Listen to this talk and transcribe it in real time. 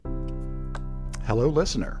Hello,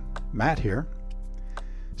 listener. Matt here.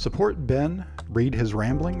 Support Ben, read his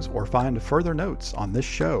ramblings, or find further notes on this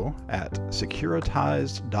show at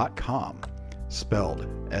securitized.com, spelled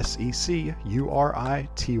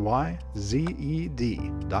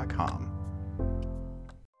SECURITYZED.com.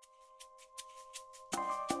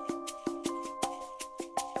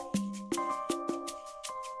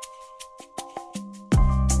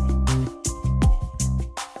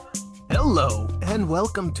 Hello, and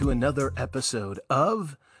welcome to another episode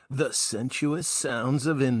of The Sensuous Sounds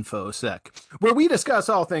of InfoSec, where we discuss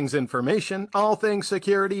all things information, all things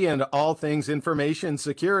security, and all things information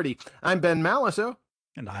security. I'm Ben Maliso.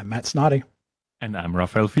 And I'm Matt Snoddy. And I'm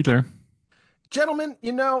Raphael Fiedler. Gentlemen,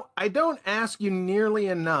 I don't ask you nearly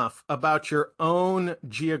enough about your own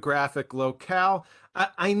geographic locale.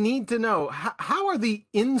 I need to know, how are the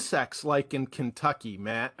insects like in Kentucky,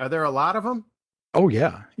 Matt? Are there a lot of them? Oh,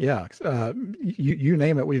 yeah. You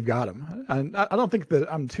name it, we've got them. And I don't think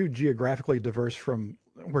that I'm too geographically diverse from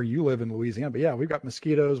where you live in Louisiana, but yeah, we've got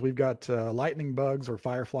mosquitoes, we've got lightning bugs or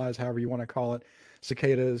fireflies, however you want to call it,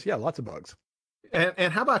 cicadas. Yeah, lots of bugs.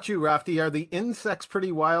 And how about you, Rafti? Are the insects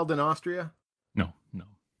pretty wild in Austria? No,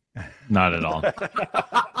 not at all.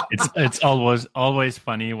 It's always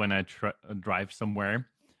funny when I drive somewhere.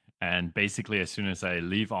 And basically, as soon as I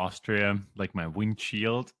leave Austria, like my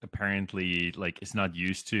windshield apparently is not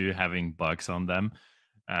used to having bugs on them.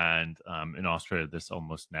 And in Austria, there's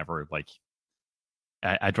almost never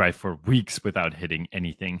I drive for weeks without hitting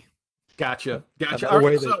anything. Gotcha. The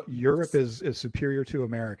way that Europe is superior to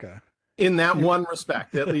America. In that one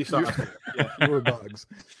respect, at least Austria. Fewer bugs.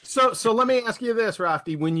 So let me ask you this,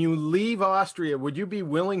 Rafti. When you leave Austria, would you be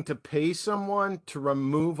willing to pay someone to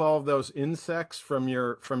remove all of those insects from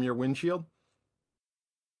your windshield?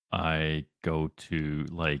 I go to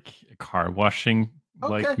a car washing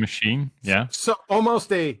machine. Yeah. So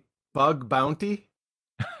almost a bug bounty.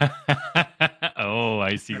 Oh,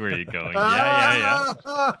 I see where you're going. Yeah.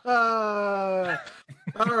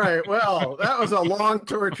 All right. Well, that was a long,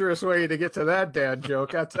 torturous way to get to that dad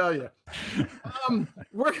joke, I tell you.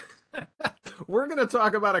 We're going to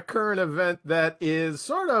talk about a current event that is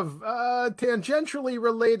sort of tangentially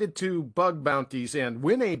related to bug bounties, and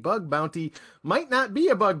when a bug bounty might not be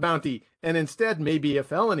a bug bounty and instead may be a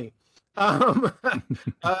felony.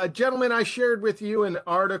 Gentlemen, I shared with you an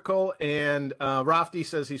article, and Rafti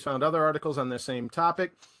says he's found other articles on the same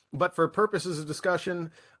topic. But for purposes of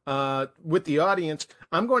discussion with the audience,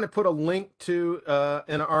 I'm going to put a link to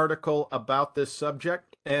an article about this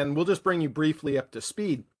subject, and we'll just bring you briefly up to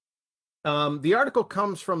speed. The article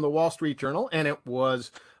comes from the Wall Street Journal, and it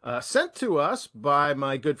was sent to us by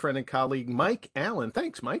my good friend and colleague, Mike Allen.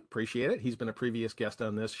 Thanks, Mike. Appreciate it. He's been a previous guest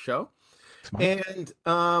on this show. And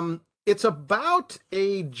it's about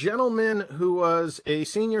a gentleman who was a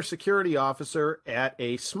senior security officer at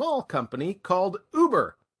a small company called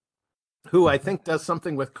Uber, who I think does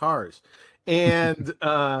something with cars. And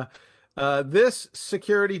this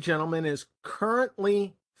security gentleman is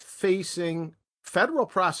currently facing federal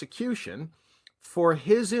prosecution for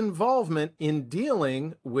his involvement in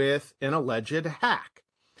dealing with an alleged hack.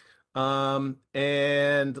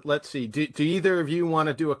 And let's see, do either of you want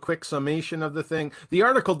to do a quick summation of the thing? The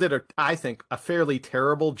article did, I think, a fairly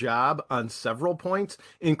terrible job on several points,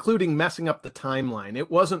 including messing up the timeline. It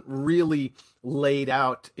wasn't really laid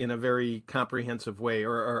out in a very comprehensive way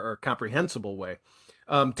or comprehensible way.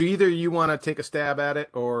 Do either of you want to take a stab at it,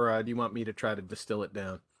 or do you want me to try to distill it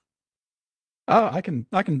down? I can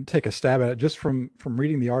take a stab at it just from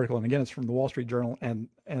reading the article, and again, it's from the Wall Street Journal, and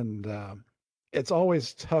it's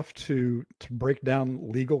always tough to break down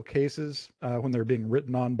legal cases when they're being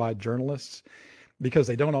written on by journalists, because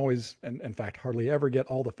they don't always, and in fact, hardly ever get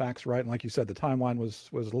all the facts right. And like you said, the timeline was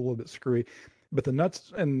a little bit screwy, but the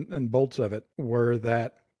nuts and bolts of it were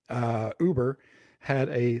that Uber had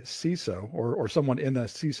a CISO or someone in the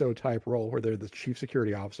CISO type role, where they're the chief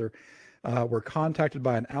security officer, were contacted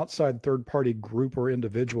by an outside third-party group or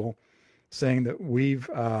individual saying that we've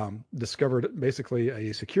discovered basically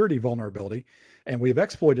a security vulnerability, and we've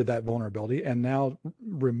exploited that vulnerability and now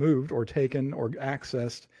removed or taken or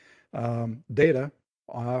accessed data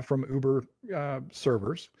from Uber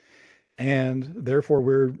servers, and therefore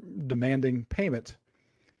we're demanding payment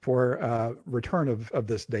for return of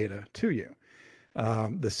this data to you.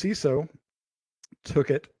 The CISO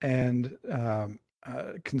took it and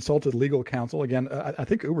consulted legal counsel. Again, I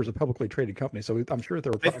think Uber's a publicly traded company, so I'm sure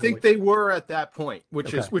there were I think they were at that point,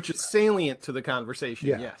 which is salient to the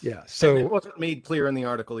conversation. Yeah. So and it wasn't made clear in the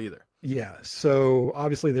article either. Yeah. So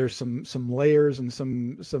obviously there's some layers and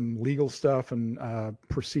some legal stuff and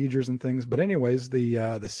procedures and things. But anyways, the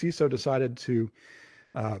CISO decided to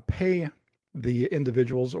pay the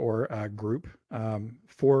individuals or group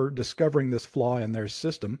for discovering this flaw in their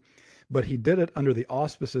system, but he did it under the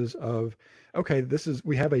auspices of, okay,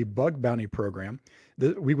 we have a bug bounty program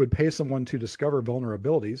that we would pay someone to discover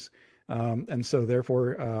vulnerabilities. And so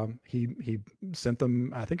therefore, he sent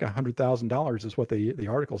them, I think, $100,000 is what the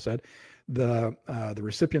article said. The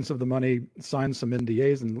recipients of the money signed some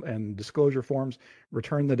NDAs and disclosure forms,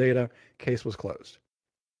 returned the data, case was closed.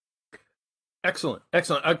 Excellent,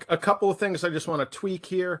 excellent. A couple of things I just want to tweak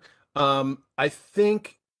here. I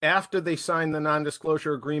think after they signed the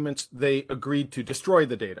non-disclosure agreements, they agreed to destroy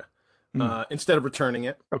the data instead of returning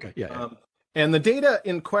it. Okay, yeah. And the data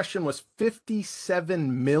in question was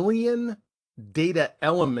 57 million data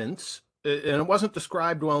elements, and it wasn't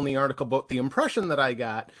described well in the article, but the impression that I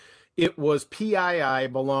got, it was PII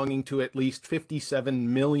belonging to at least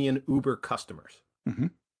 57 million Uber customers. Mm-hmm.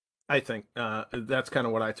 I think that's kind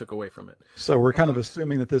of what I took away from it. So we're kind of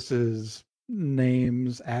assuming that this is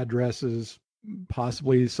names, addresses,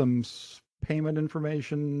 possibly some payment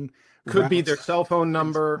information. Could be their cell phone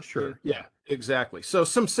number. Sure. Yeah, exactly. So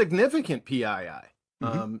some significant PII.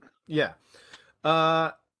 Mm-hmm. Yeah.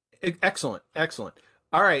 Excellent. Excellent.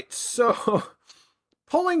 All right. So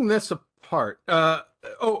pulling this apart.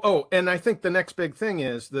 And I think the next big thing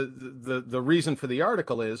is the reason for the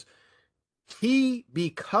article is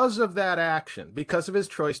because of that action, because of his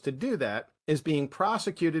choice to do that, is being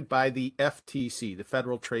prosecuted by the FTC, the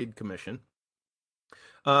Federal Trade Commission,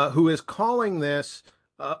 who is calling this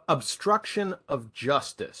obstruction of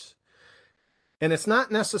justice. And it's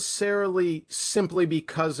not necessarily simply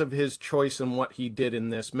because of his choice and what he did in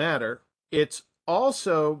this matter. It's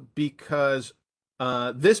also because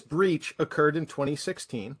this breach occurred in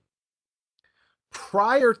 2016.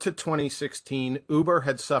 Prior to 2016, Uber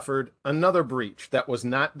had suffered another breach that was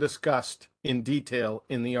not discussed in detail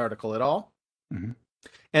in the article at all. Mm-hmm.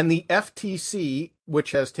 And the FTC,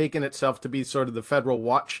 which has taken itself to be sort of the federal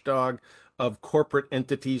watchdog of corporate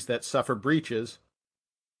entities that suffer breaches,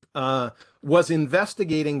 was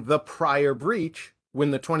investigating the prior breach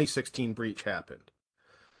when the 2016 breach happened.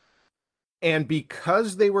 And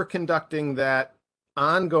because they were conducting that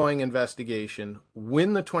ongoing investigation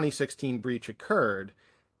when the 2016 breach occurred,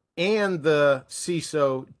 and the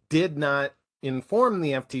CISO did not inform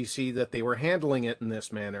the FTC that they were handling it in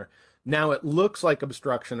this manner, now it looks like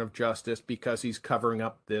obstruction of justice because he's covering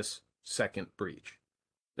up this second breach.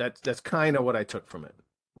 That's kind of what I took from it.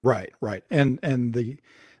 Right. And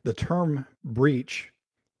the term breach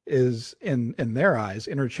is in their eyes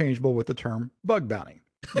interchangeable with the term bug bounty.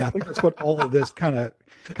 And I think that's what all of this kind of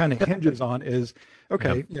hinges on is,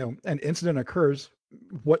 okay, an incident occurs.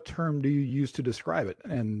 What term do you use to describe it?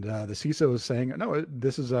 And the CISO is saying, no,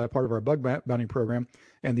 this is a part of our bug bounty program.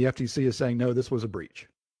 And the FTC is saying, no, this was a breach.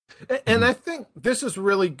 And I think this is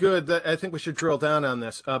really good. That I think we should drill down on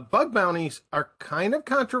this. Bug bounties are kind of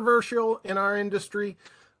controversial in our industry,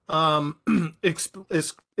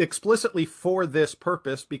 explicitly for this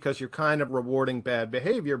purpose, because you're kind of rewarding bad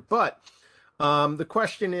behavior. But the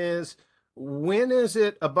question is, when is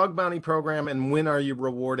it a bug bounty program and when are you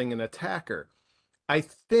rewarding an attacker? I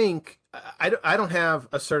think I don't have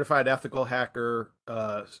a certified ethical hacker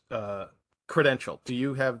credential.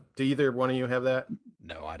 Do either one of you have that?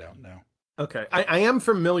 No, I don't know. Okay. I am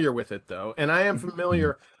familiar with it, though, and I am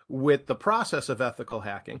familiar with the process of ethical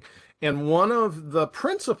hacking. And one of the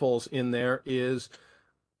principles in there is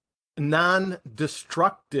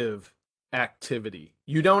non-destructive activity.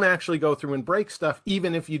 You don't actually go through and break stuff,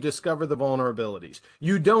 even if you discover the vulnerabilities.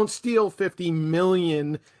 You don't steal 50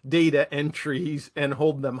 million data entries and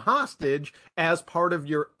hold them hostage as part of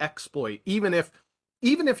your exploit, even if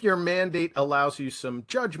your mandate allows you some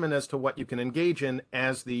judgment as to what you can engage in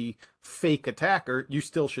as the fake attacker, you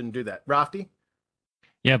still shouldn't do that. Rafti?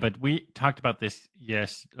 Yeah, but we talked about this,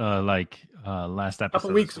 last episode. A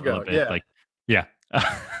couple weeks ago, yeah.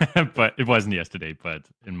 But it wasn't yesterday, but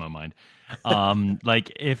in my mind. The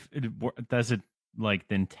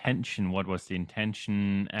intention, what was the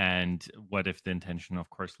intention, and what if the intention, of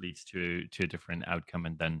course, leads to a different outcome,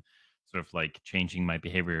 and then sort of like changing my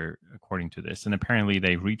behavior according to this. And apparently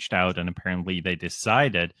they reached out, and apparently they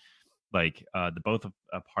decided, both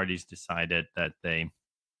parties decided that they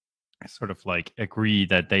sort of like agree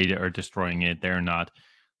that they are destroying it. They're not,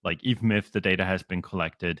 even if the data has been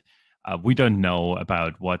collected, we don't know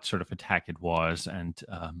about what sort of attack it was, and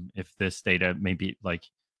if this data maybe was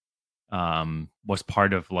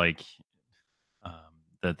part of the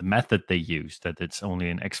method they used, that it's only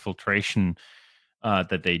an exfiltration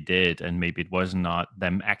that they did, and maybe it was not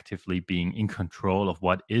them actively being in control of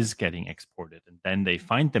what is getting exported, and then they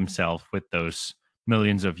find themselves with those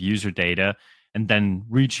millions of user data, and then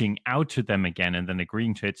reaching out to them again and then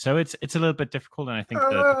agreeing to it. So it's a little bit difficult, and I think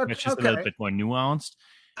the question is a little Okay. bit more nuanced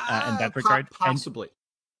in that regard. Possibly.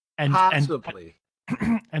 And Possibly.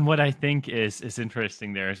 and what I think is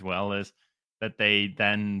interesting there as well is that they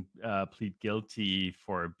then plead guilty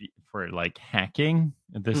for like hacking.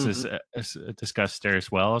 This is discussed there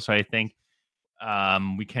as well. So I think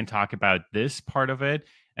we can talk about this part of it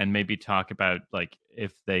and maybe talk about like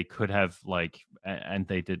if they could have like and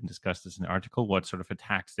they didn't discuss this in the article, what sort of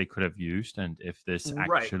attacks they could have used, and if this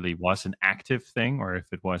Right. actually was an active thing or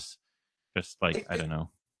if it was just like I don't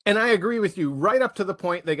know. And I agree with you right up to the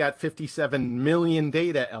point they got 57 million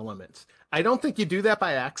data elements. I don't think you do that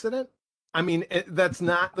by accident. I mean, that's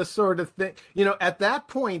not the sort of thing, at that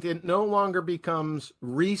point, it no longer becomes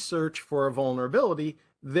research for a vulnerability.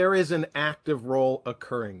 There is an active role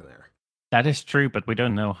occurring there. That is true, but we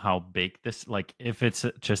don't know how big this, like, if it's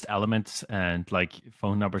just elements and like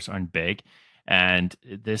phone numbers aren't big. And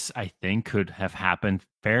this, I think, could have happened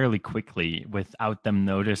fairly quickly without them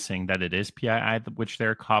noticing that it is PII which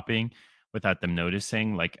they're copying, without them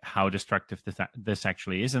noticing like how destructive this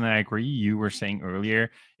actually is. And I agree, you were saying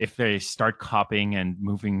earlier, if they start copying and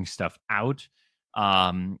moving stuff out,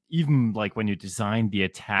 even like when you design the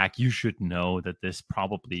attack, you should know that this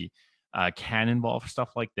probably can involve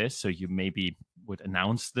stuff like this. So you maybe would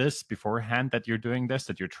announce this beforehand that you're doing this,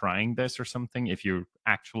 that you're trying this or something, if you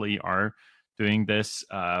actually are doing this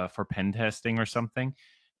for pen testing or something.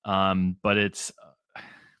 But it's,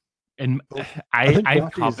 and Well, I think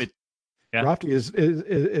I've copied. Yeah. Rafti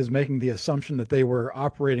is making the assumption that they were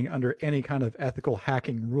operating under any kind of ethical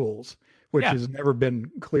hacking rules, which Yeah. has never been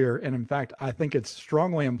clear. And in fact, I think it's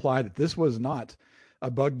strongly implied that this was not a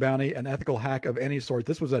bug bounty, an ethical hack of any sort.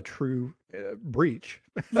 This was a true breach.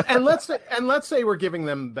 and let's say we're giving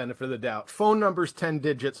them benefit of the doubt. Phone number's 10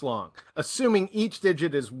 digits long. Assuming each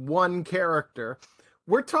digit is one character,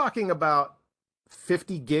 we're talking about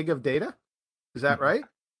 50 gig of data. Is that right?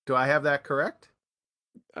 Do I have that correct?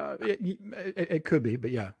 It could be,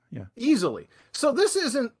 but yeah. Easily. So this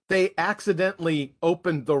isn't they accidentally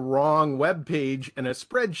opened the wrong web page and a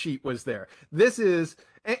spreadsheet was there. This is,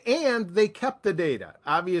 and they kept the data.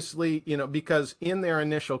 Obviously, because in their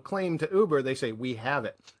initial claim to Uber, they say we have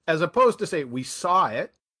it, as opposed to say we saw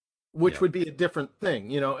it, which would be a different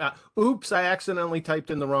thing. Oops, I accidentally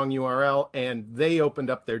typed in the wrong URL and they opened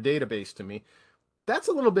up their database to me. That's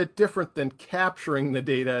a little bit different than capturing the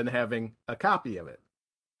data and having a copy of it.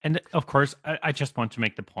 And of course, I just want to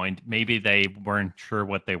make the point. Maybe they weren't sure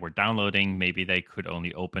what they were downloading. Maybe they could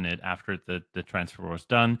only open it after the transfer was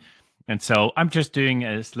done. And so I'm just doing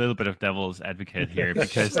a little bit of devil's advocate here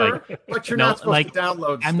because, sure, but you're not supposed to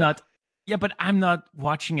download I'm stuff. not. Yeah, but I'm not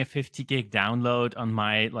watching a 50 gig download on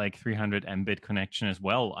my like 300 Mbit connection as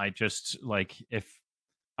well. I just if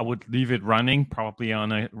I would leave it running probably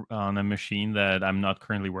on a machine that I'm not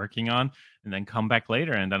currently working on, and then come back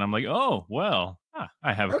later, and then I'm like, oh well,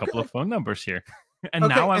 I have a couple of phone numbers here, and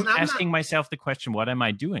now I'm asking myself the question, what am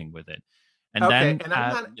I doing with it? And then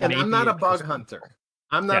I'm not a bug hunter.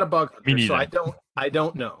 I'm not a bug hunter, so I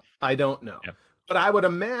don't know. Yeah. But I would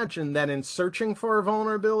imagine that in searching for a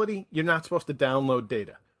vulnerability, you're not supposed to download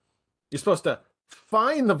data. You're supposed to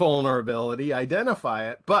find the vulnerability, identify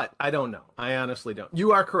it, but I don't know. I honestly don't.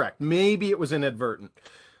 You are correct. Maybe it was inadvertent.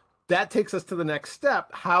 That takes us to the next step,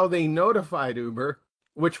 how they notified Uber,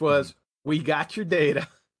 which was, we got your data.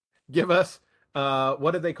 Give us,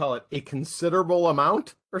 what did they call it? A considerable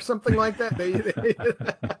amount or something like that?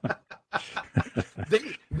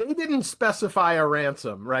 They didn't specify a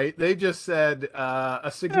ransom, right? They just said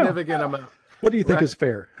a significant amount. What do you think is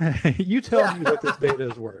fair? You tell me what this data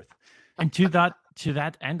is worth. And to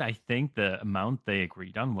that end, I think the amount they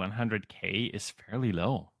agreed on, 100K, is fairly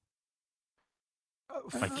low.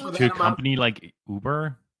 Like to a company like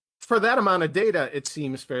Uber, for that amount of data, it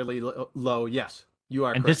seems fairly low. Yes, you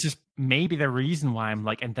are. And correct. This is maybe the reason why I'm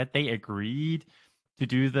like, and that they agreed to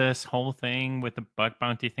do this whole thing with the bug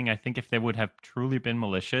bounty thing. I think if they would have truly been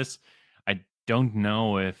malicious, I don't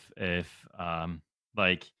know if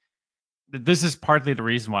like this is partly the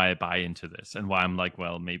reason why I buy into this and why I'm like,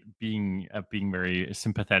 well, maybe being very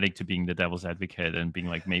sympathetic to being the devil's advocate and being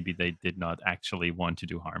like, maybe they did not actually want to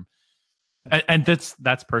do harm. And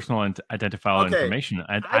that's personal and identifiable information.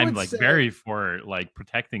 And I'm like very for like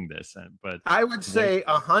protecting this. But I would say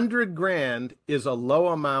 $100,000 is a low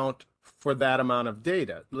amount for that amount of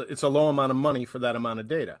data. It's a low amount of money for that amount of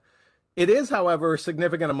data. It is, however, a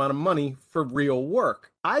significant amount of money for real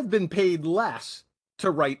work. I've been paid less to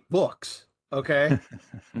write books. Okay.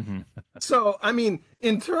 So, I mean,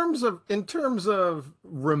 in terms of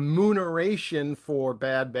remuneration for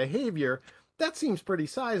bad behavior, that seems pretty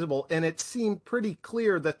sizable. And it seemed pretty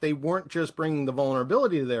clear that they weren't just bringing the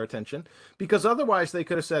vulnerability to their attention, because otherwise they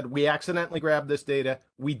could have said, we accidentally grabbed this data.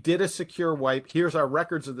 We did a secure wipe. Here's our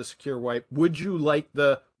records of the secure wipe. Would you like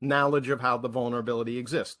the knowledge of how the vulnerability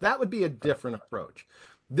exists? That would be a different approach.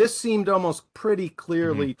 This seemed almost pretty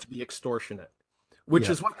clearly to be extortionate, which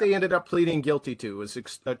is what they ended up pleading guilty to, was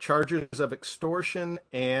charges of extortion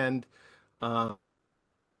and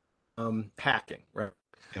hacking, right?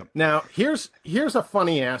 Yep. Now, here's a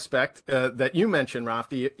funny aspect that you mentioned,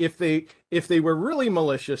 Rafti. If they were really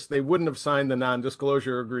malicious, they wouldn't have signed the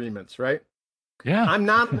non-disclosure agreements, right? Yeah. I'm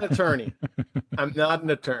not an attorney. I'm not an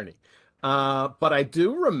attorney. But I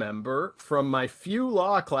do remember from my few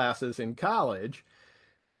law classes in college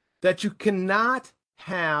that you cannot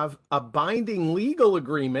have a binding legal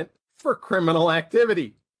agreement for criminal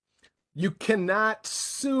activity. You cannot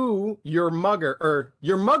sue your mugger, or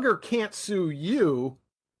your mugger can't sue you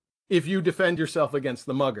if you defend yourself against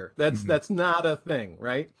the mugger. That's not a thing,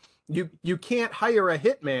 right? You can't hire a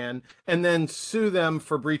hitman and then sue them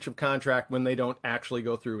for breach of contract when they don't actually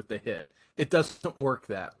go through with the hit. It doesn't work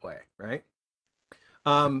that way, right?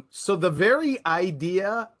 So the very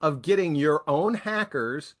idea of getting your own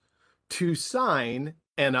hackers to sign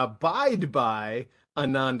and abide by a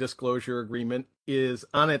non-disclosure agreement is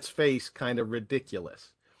on its face kind of ridiculous.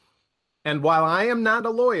 And while I am not a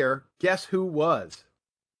lawyer, guess who was?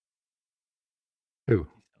 Who?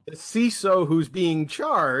 The CISO who's being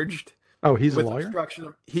charged. Oh, he's a with lawyer?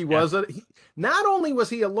 obstruction. Not only was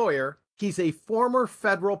he a lawyer, he's a former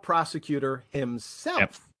federal prosecutor himself.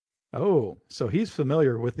 Yep. Oh, so he's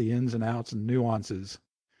familiar with the ins and outs and nuances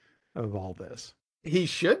of all this. He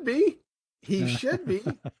should be. He should be.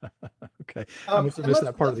 Okay. I must have missed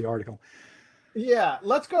that part of the article. Yeah,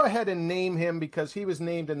 let's go ahead and name him because he was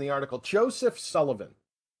named in the article. Joseph Sullivan.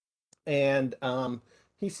 And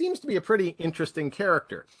he seems to be a pretty interesting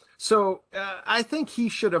character. So I think he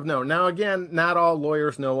should have known. Now, again, not all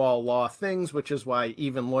lawyers know all law things, which is why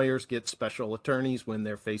even lawyers get special attorneys when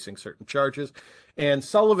they're facing certain charges. And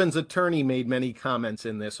Sullivan's attorney made many comments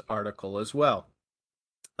in this article as well.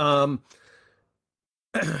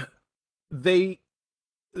 The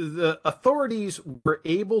authorities were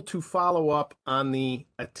able to follow up on the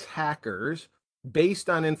attackers based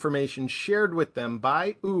on information shared with them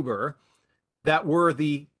by Uber that were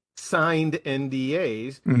the signed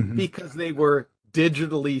NDAs because they were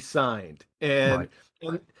digitally signed. And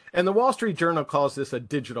the Wall Street Journal calls this a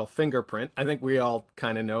digital fingerprint. I think we all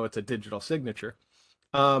kind of know it's a digital signature.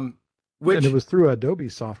 And it was through Adobe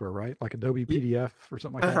software, right? Like Adobe PDF or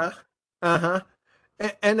something like that.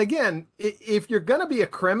 And again, if you're going to be a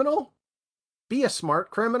criminal, be a smart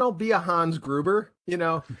criminal, be a Hans Gruber,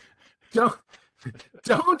 don't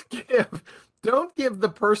give the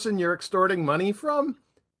person you're extorting money from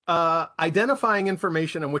identifying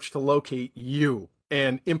information on which to locate you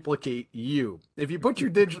and implicate you. If you put your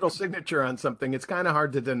digital signature on something, it's kind of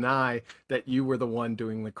hard to deny that you were the one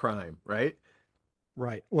doing the crime, right?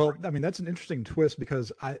 Right. Well, I mean, that's an interesting twist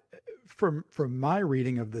because from my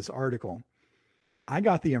reading of this article, I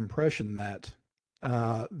got the impression that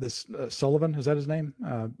this Sullivan, is that his name?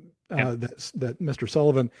 That Mr.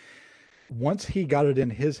 Sullivan, once he got it in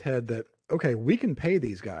his head that, okay, we can pay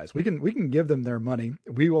these guys, we can give them their money,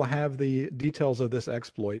 we will have the details of this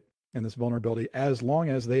exploit and this vulnerability as long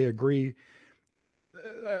as they agree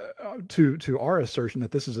to our assertion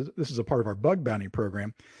that this is a part of our bug bounty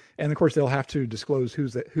program. And of course, they'll have to disclose who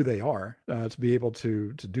they are to be able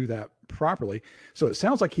to do that properly. So it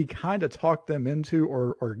sounds like he kind of talked them into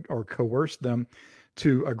or coerced them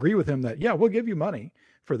to agree with him that, yeah, we'll give you money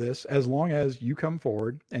for this as long as you come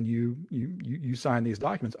forward and you sign these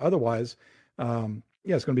documents. Otherwise,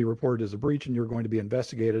 it's going to be reported as a breach and you're going to be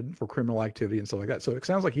investigated for criminal activity and stuff like that. So it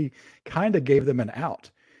sounds like he kind of gave them an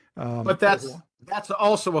out. But that's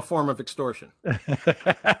also a form of extortion.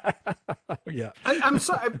 Yeah, I'm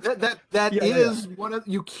sorry. That is one of,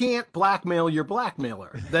 you can't blackmail your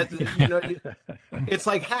blackmailer. It's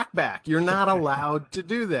like hackback. You're not allowed to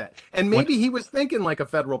do that. And maybe he was thinking like a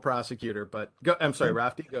federal prosecutor. But I'm sorry,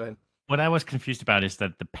 Rafti, go ahead. What I was confused about is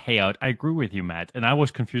that the payout. I agree with you, Matt, and I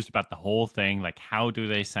was confused about the whole thing. Like, how do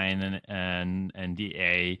they sign an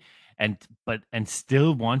NDA? And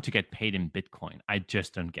still want to get paid in Bitcoin. I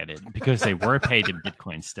just don't get it because they were paid in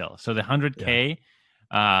Bitcoin still. So the 100K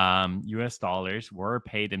US dollars were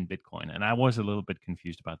paid in Bitcoin. And I was a little bit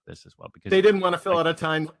confused about this as well because they didn't want to fill out a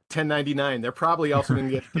 1099. They're probably also going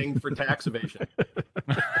to get dinged for tax evasion.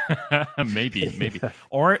 maybe.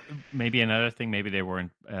 Or maybe another thing, maybe they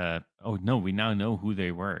weren't we now know who they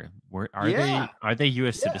were. Are they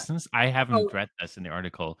US citizens? I haven't read this in the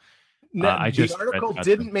article. I The just read article about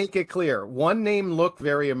didn't them. make it clear. One name looked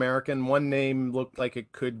very American. One name looked like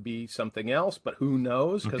it could be something else, but who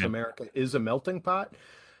knows? Because Okay. America is a melting pot.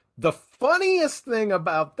 The funniest thing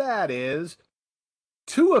about that is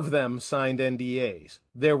two of them signed NDAs.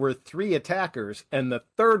 There were three attackers, and the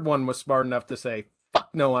third one was smart enough to say, "Fuck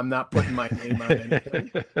no, I'm not putting my name on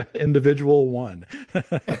anything." Individual one.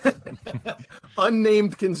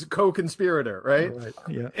 Unnamed co-conspirator, right? Right.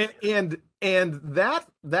 Yeah. And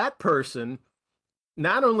that person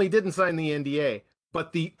not only didn't sign the NDA,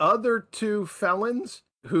 but the other two felons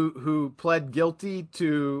who pled guilty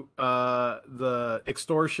to the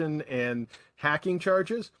extortion and hacking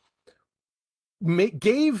charges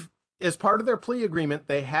gave, as part of their plea agreement,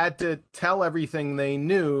 they had to tell everything they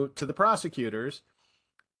knew to the prosecutors,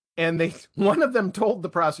 and they one of them told the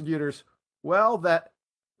prosecutors, "Well, that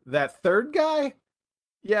third guy,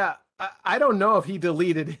 yeah, I don't know if he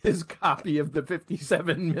deleted his copy of the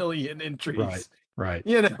 57 million entries." Right. Right.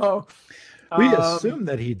 You know, We um, assume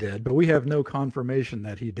that he did, but we have no confirmation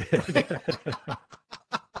that he did.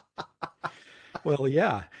 Well,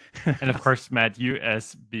 yeah. And of course, Matt, you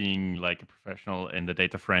as being like a professional in the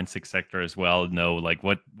data forensic sector as well, know like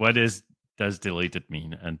what is does deleted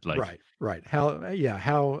mean, and like Right, right. How, yeah,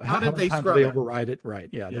 how how did many they times did scrub they it? override it? Right.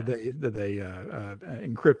 Yeah. Yeah. Did they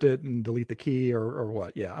encrypt it and delete the key or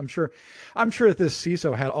what? Yeah. I'm sure that this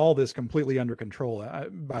CISO had all this completely under control.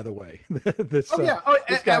 By the way, this, Oh yeah. Oh,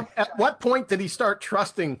 this guy, at what point did he start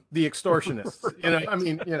trusting the extortionists? You know, I right.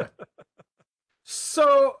 mean, you know.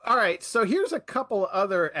 So, all right. So here's a couple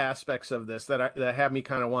other aspects of this that have me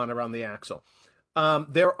kind of wander around the axle.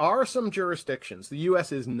 There are some jurisdictions. The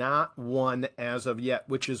U.S. is not one as of yet,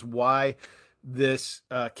 which is why this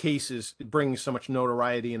case is bringing so much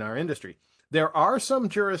notoriety in our industry. There are some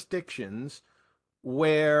jurisdictions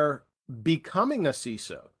where becoming a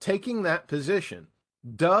CISO, taking that position,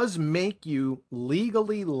 does make you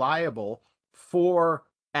legally liable for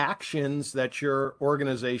actions that your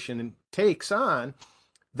organization takes on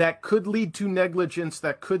that could lead to negligence,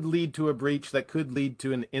 that could lead to a breach, that could lead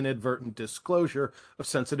to an inadvertent disclosure of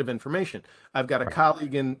sensitive information. I've got a Right.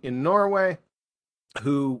 colleague in Norway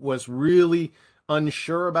who was really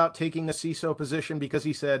unsure about taking a CISO position because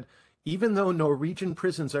he said, even though Norwegian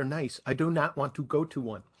prisons are nice, I do not want to go to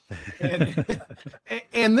one. And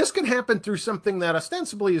and this can happen through something that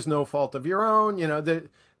ostensibly is no fault of your own. You know,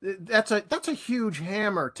 that's a huge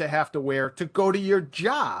hammer to have to wear to go to your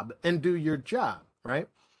job and do your job, right?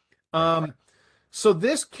 Right. Um, so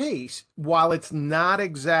this case, while it's not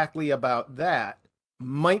exactly about that,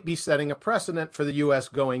 might be setting a precedent for the U.S.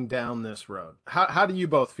 going down this road. How do you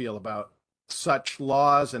both feel about such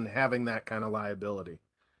laws and having that kind of liability?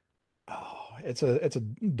 Oh, it's a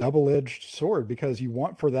double-edged sword because you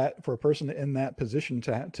want for a person in that position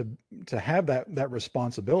to have that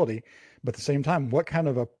responsibility, but at the same time, what kind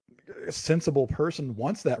of a sensible person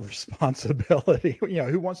wants that responsibility? You know,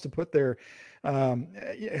 who wants to put their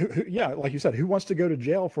yeah, like you said, who wants to go to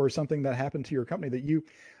jail for something that happened to your company that you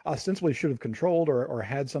ostensibly should have controlled or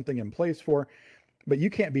had something in place for? But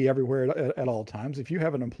you can't be everywhere at all times. If you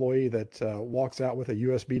have an employee that walks out with a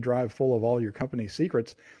USB drive full of all your company's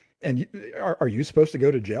secrets, and are you supposed to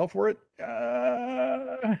go to jail for it?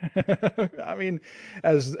 I mean,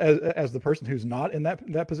 as the person who's not in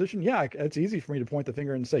that position, yeah, it's easy for me to point the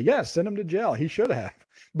finger and say, yes, send him to jail. He should have.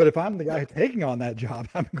 But if I'm the guy taking on that job,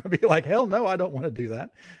 I'm going to be like, hell no, I don't want to do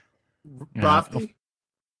that. yeah, Rafti?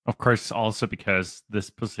 of course, also because this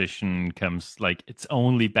position comes like it's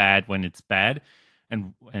only bad when it's bad,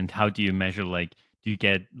 and how do you measure like do you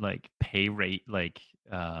get like pay rate like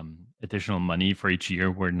additional money for each year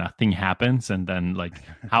where nothing happens, and then like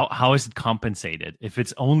how is it compensated if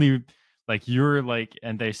it's only like you're like,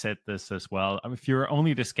 and they said this as well, if you're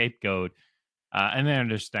only the scapegoat, and I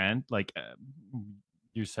understand like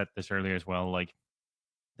you said this earlier as well, like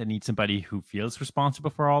they need somebody who feels responsible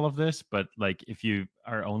for all of this. But like, if you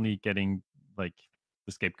are only getting like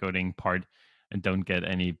the scapegoating part and don't get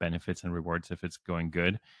any benefits and rewards if it's going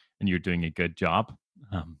good and you're doing a good job,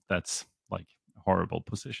 that's like a horrible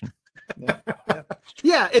position. Yeah, yeah,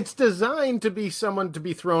 Yeah, it's designed to be someone to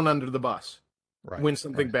be thrown under the bus right, when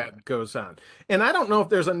something right. bad goes on. And I don't know if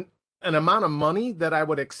there's an amount of money that I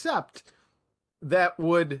would accept that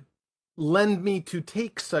would lend me to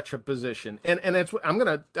take such a position. And it's I'm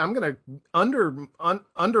gonna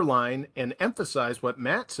underline and emphasize what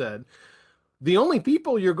Matt said. The only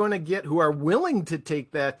people you're going to get who are willing to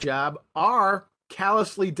take that job are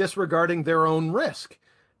callously disregarding their own risk,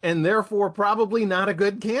 and therefore probably not a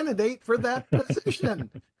good candidate for that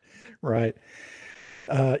position. Right.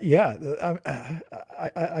 Yeah,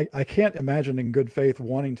 I can't imagine in good faith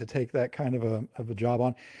wanting to take that kind of a job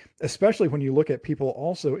on, especially when you look at people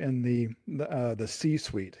also in the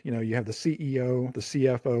C-suite. You know, you have the CEO, the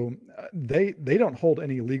CFO. They don't hold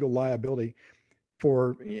any legal liability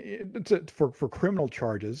for for criminal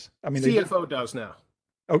charges. I mean, they do. CFO does now.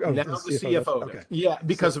 Oh, Now the the CFO does. CFO does. Okay, Yeah, so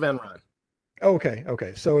because of Enron.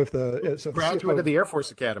 okay. So if the Graduate of CFO. the Air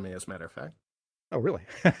Force Academy, as a matter of fact. Oh, really?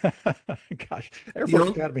 Gosh, Air The Force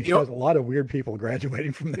only, Academy the, has a lot of weird people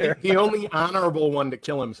graduating from there. the only honorable one to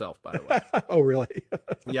kill himself, by the way. Oh, really?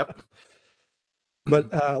 Yep.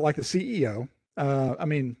 But like the CEO, I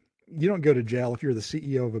mean, you don't go to jail if you're the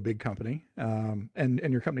CEO of a big company, and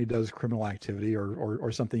your company does criminal activity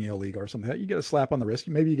or something illegal or something like that. You get a slap on the wrist.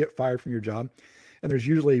 Maybe you get fired from your job, and there's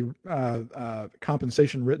usually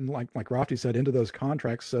compensation written, like Rafti said, into those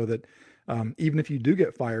contracts so that even if you do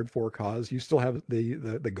get fired for a cause, you still have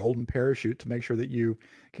the golden parachute to make sure that you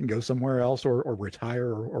can go somewhere else or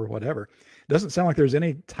retire or whatever. It doesn't sound like there's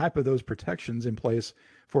any type of those protections in place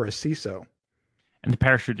for a CISO. And the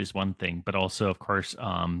parachute is one thing, but also, of course,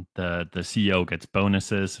 the CEO gets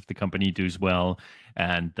bonuses if the company does well,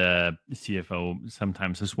 and the CFO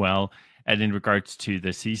sometimes as well. And in regards to the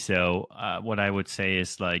CISO, what I would say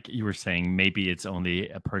is, like you were saying, maybe it's only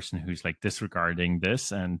a person who's like disregarding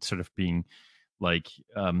this and sort of being like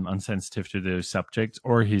unsensitive to those subjects,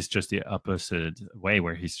 or he's just the opposite way,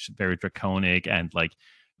 where he's very draconic and like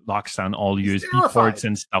locks down all He's USB terrified. ports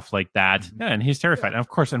and stuff like that. Mhm. Yeah, and he's Yeah. terrified. And of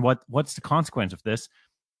course, and what's the consequence of this?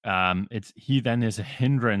 It's he then is a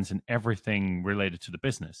hindrance in everything related to the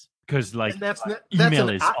business, because like And email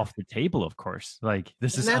is off the table, of course. Like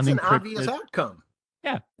this is an obvious unencrypted. outcome.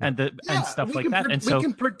 Yeah, Yeah. and Yeah, stuff like that. And we so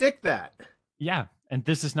can predict that. yeah, and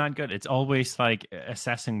this is not good. It's always like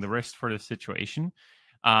assessing the risk for the situation,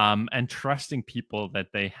 and trusting people that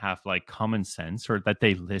they have like common sense, or that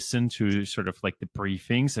they listen to sort of like the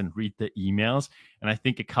briefings and read the emails. And I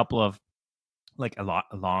think a couple of like a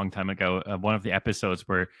long time ago, one of the episodes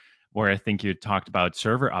where I think you talked about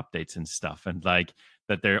server updates and stuff, and like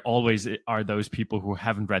that there always are those people who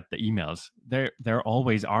haven't read the emails. There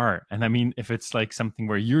always are. And I mean, if it's like something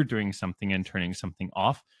where you're doing something and turning something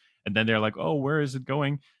off, and then they're like, oh, where is it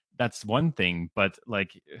going? That's one thing. But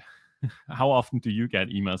like, how often do you get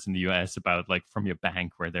emails in the US about like from your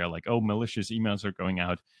bank where they're like, oh, malicious emails are going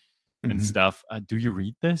out and Mhm. stuff? Do you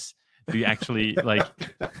read this? Do you actually like,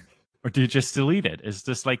 or do you just delete it? Is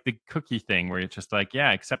this like the cookie thing where you're just like,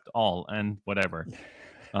 yeah, accept all and whatever?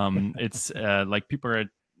 It's like people are,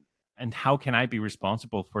 and how can I be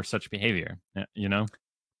responsible for such behavior? You know?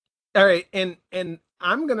 All right, and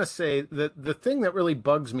I'm gonna say that the thing that really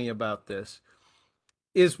bugs me about this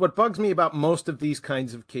is what bugs me about most of these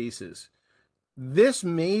kinds of cases. This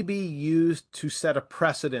may be used to set a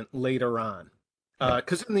precedent later on, Yeah.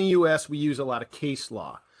 because in the U.S. we use a lot of case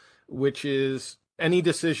law, which is any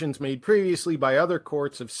decisions made previously by other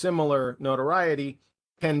courts of similar notoriety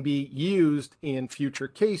can be used in future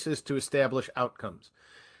cases to establish outcomes.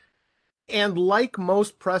 And like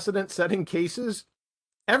most precedent-setting cases,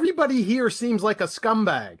 everybody here seems like a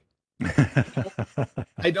scumbag.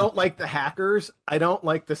 I don't like the hackers. I don't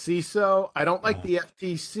like the CISO. I don't like the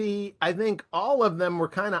FTC. I think all of them were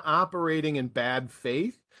kind of operating in bad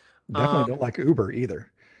faith. Definitely don't like Uber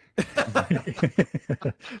either.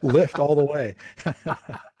 Lyft all the way.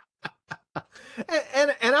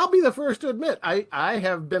 And I'll be the first to admit, I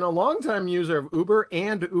have been a longtime user of Uber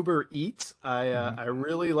and Uber Eats. Mhm. I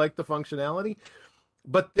really like the functionality,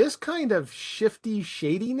 but this kind of shifty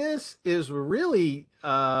shadiness is really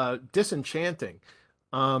disenchanting.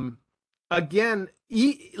 Um, Again,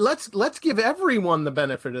 let's give everyone the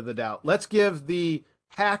benefit of the doubt. Let's give the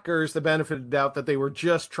hackers the benefit of the doubt that they were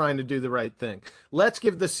just trying to do the right thing. Let's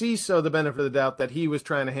give the CISO the benefit of the doubt that he was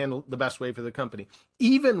trying to handle the best way for the company.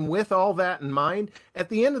 Even with all that in mind, at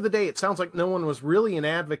the end of the day, it sounds like no one was really an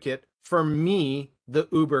advocate for me, the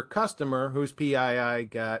Uber customer, whose PII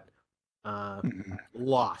got Mhm.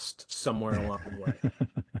 lost somewhere along the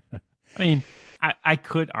way. I mean, I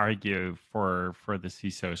could argue for the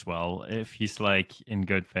CISO as well, if he's like in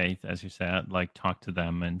good faith, as you said, like talk to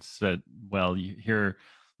them and said, well, here,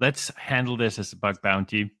 let's handle this as a bug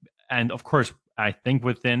bounty, and of course, I think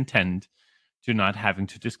with the intent to not having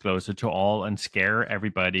to disclose it to all and scare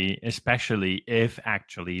everybody, especially if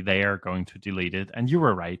actually they are going to delete it. And you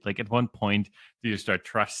were right. Like at one point, do you start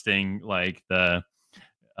trusting like the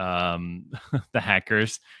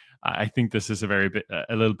hackers? I think this is a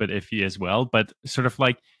little bit iffy as well. But sort of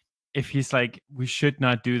like, if he's like, we should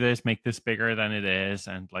not do this, make this bigger than it is,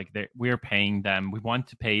 and like we're paying them, we want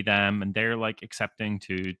to pay them, and they're like accepting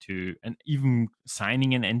to and even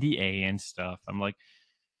signing an NDA and stuff. I'm like,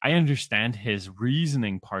 I understand his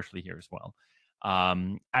reasoning partially here as well.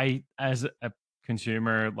 I, as a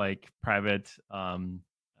consumer, like private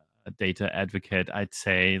data advocate, I'd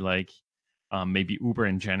say like maybe Uber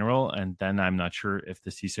in general, and then I'm not sure if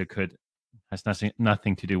the CISO could has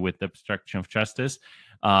nothing to do with the obstruction of justice.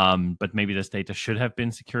 But maybe this data should have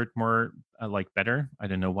been secured more, like better. I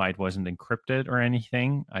don't know why it wasn't encrypted or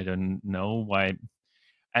anything. I don't know why.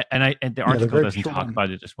 And the Yeah, they're article very doesn't short talk on. about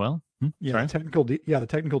it as well. Yeah, Sorry. the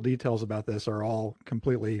technical details about this are all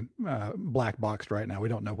completely black boxed right now. We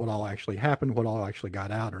don't know what all actually happened, what all actually got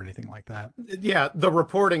out, or anything like that. Yeah, the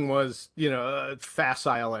reporting was,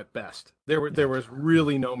 facile at best. There Yeah, was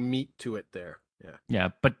really no meat to it there. Yeah. Yeah,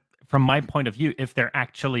 but from my point of view, if they're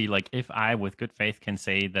actually like, if I with good faith can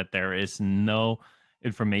say that there is no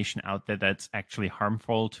information out there that's actually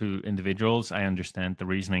harmful to individuals, I understand the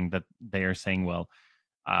reasoning that they are saying, well,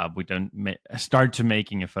 we don't start to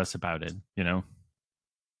making a fuss about it, you know?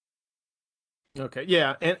 Okay,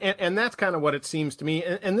 yeah, and that's kind of what it seems to me.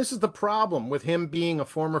 And this is the problem with him being a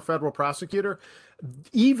former federal prosecutor,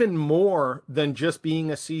 even more than just being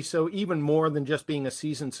a CISO, even more than just being a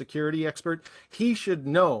seasoned security expert. He should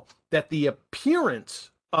know that the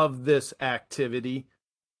appearance of this activity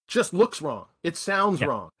just looks wrong. It sounds Yeah.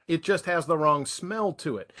 wrong. It just has the wrong smell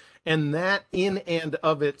to it. And that in and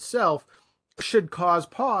of itself should cause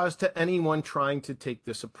pause to anyone trying to take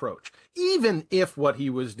this approach, even if what he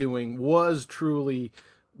was doing was truly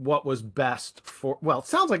what was best for, well, it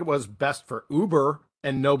sounds like it was best for Uber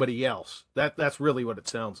and nobody else. That's really what it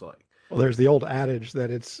sounds like. well, there's the old adage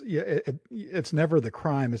that it's never the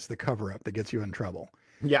crime, it's the cover up that gets you in trouble.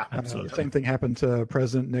 Yeah. Absolutely. Same thing happened to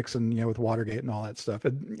President Nixon, with Watergate and all that stuff.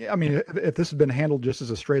 I mean, if this had been handled just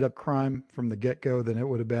as a straight up crime from the get go, then it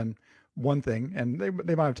would have been one thing, and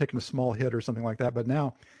they might have taken a small hit or something like that. But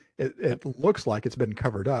now it looks like it's been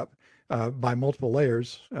covered up by multiple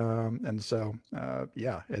layers, and so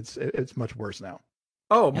yeah, it's much worse now.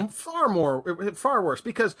 Oh, Yeah. far worse,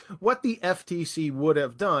 because what the FTC would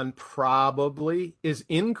have done probably is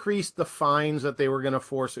increase the fines that they were going to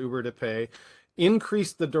force Uber to pay,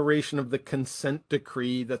 increase the duration of the consent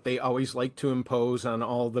decree that they always like to impose on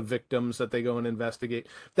all the victims that they go and investigate.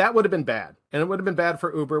 That would have been bad. And it would have been bad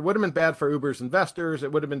for Uber. It would have been bad for Uber's investors.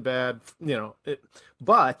 It would have been bad,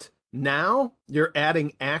 but now you're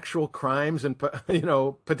adding actual crimes and,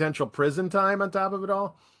 potential prison time on top of it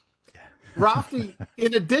all. Rafti,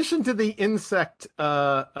 in addition to the insect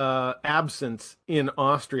absence in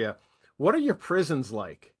Austria, what are your prisons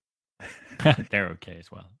like? They're okay as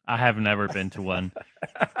well. I have never been to one,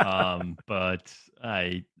 but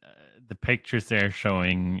the pictures they're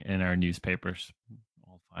showing in our newspapers,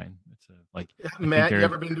 all fine. It's like I think Matt, you they're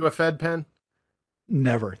ever been to a Fed pen?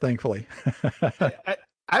 Never, thankfully.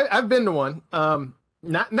 I've been to one.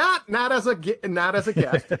 Not as a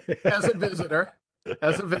guest, as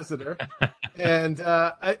a visitor, and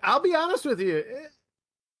I'll be honest with you,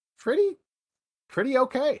 pretty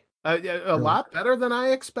okay. A Really? lot better than I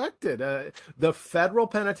expected. The federal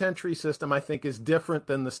penitentiary system, I think, is different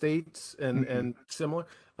than the states and similar.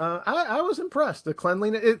 I was impressed. The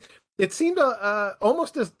cleanliness, it seemed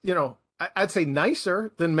almost as, I'd say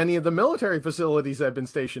nicer than many of the military facilities I've been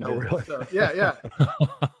stationed Oh, in. really? So, yeah.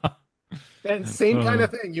 And same kind Uh,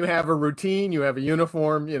 of thing. You have a routine, you have a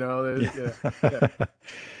uniform, Yeah. yeah.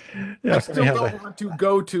 Yeah, I funny still how don't want to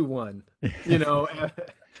go to one, you know,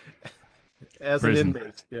 as an prison.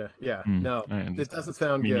 inmate. Yeah. Mm, No, I it understand. doesn't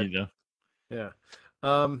sound Me good. neither. Yeah.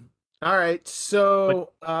 All right. But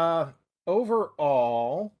So,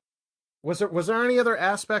 overall, was there any other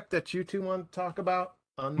aspect that you two want to talk about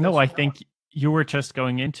on no, this? I think you were just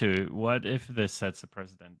going into what if this sets a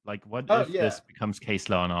precedent? Like, what Oh, if yeah. this becomes case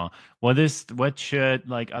law and all? What should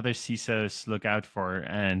like other CISOs look out for,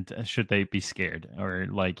 and should they be scared, or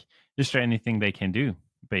like is there anything they can do?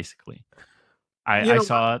 Basically, You I know what?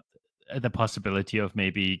 saw the possibility of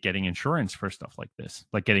maybe getting insurance for stuff like this,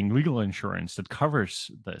 like getting legal insurance that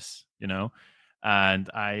covers this, you know. And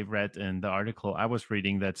I read in the article I was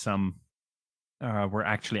reading that some were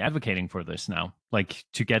actually advocating for this now, like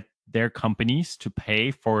to get their companies to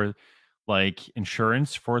pay for like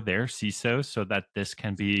insurance for their CISOs so that this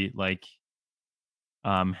can be like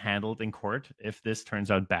handled in court if this turns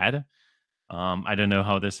out bad. I don't know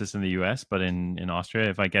how this is in the US, but in Austria,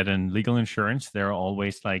 if I get in legal insurance, there are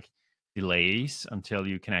always like delays until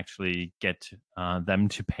you can actually get them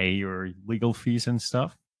to pay your legal fees and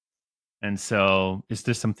stuff. And so, is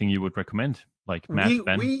this something you would recommend? Like Matt, We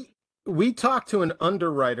Ben? we we talked to an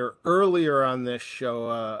underwriter earlier on this show,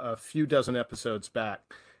 a few dozen episodes back,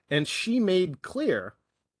 and she made clear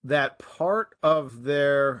that part of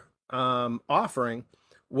their offering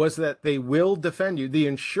was that they will defend you. The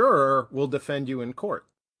insurer will defend you in court,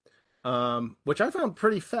 which I found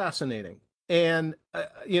pretty fascinating. And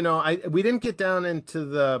we didn't get down into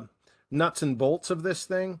the nuts and bolts of this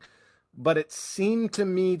thing, but it seemed to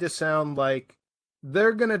me to sound like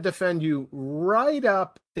they're going to defend you right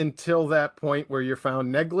up until that point where you're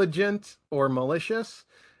found negligent or malicious,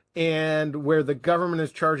 and where the government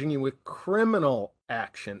is charging you with criminal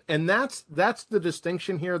action. And that's the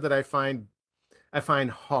distinction here that I find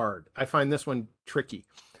hard. I find this one tricky,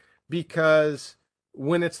 because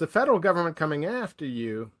when it's the federal government coming after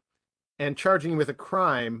you and charging you with a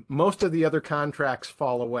crime, most of the other contracts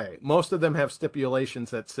fall away. Most of them have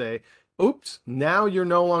stipulations that say, oops, now you're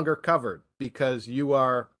no longer covered because you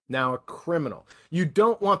are now a criminal. You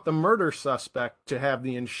don't want the murder suspect to have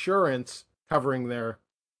the insurance covering their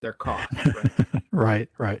costs. Right?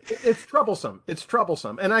 Right. It's troublesome. It's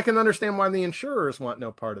troublesome. And I can understand why the insurers want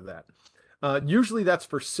no part of that. Usually that's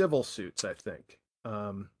for civil suits, I think.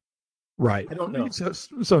 Right. I don't know.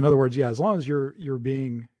 So in other words, yeah, as long as you're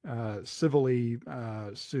being civilly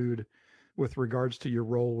sued with regards to your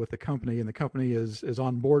role with the company, and the company is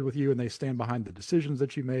on board with you, and they stand behind the decisions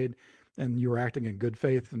that you made, and you're acting in good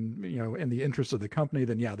faith and in the interest of the company,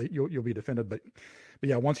 then yeah, you'll be defended. But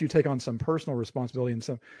yeah, once you take on some personal responsibility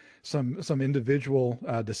and some individual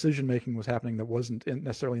decision making was happening that wasn't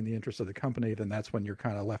necessarily in the interest of the company, then that's when you're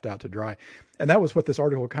kind of left out to dry. And that was what this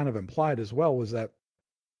article kind of implied as well, was that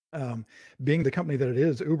being the company that it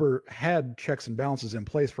is, Uber had checks and balances in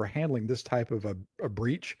place for handling this type of a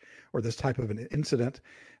breach or this type of an incident.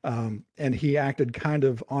 And he acted kind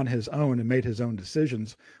of on his own and made his own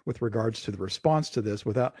decisions with regards to the response to this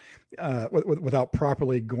without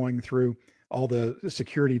properly going through all the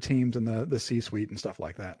security teams and the C-suite and stuff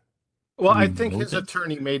like that. Well, I think his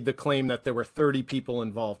attorney made the claim that there were 30 people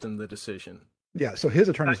involved in the decision. Yeah, so his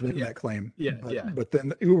attorney's making that claim. Yeah, But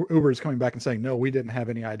then Uber is coming back and saying, no, we didn't have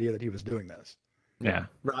any idea that he was doing this. Yeah.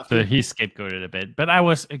 So he scapegoated a bit. But I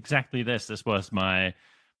was exactly this. This was my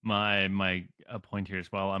point here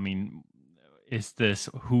as well. I mean,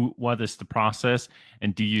 what is the process?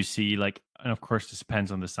 And do you see, like, and of course, this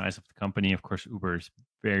depends on the size of the company. Of course, Uber is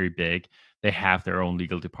very big. They have their own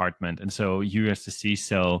legal department. And so you as the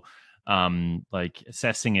CISO, like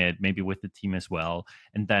assessing it maybe with the team as well,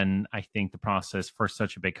 and then I think the process for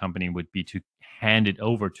such a big company would be to hand it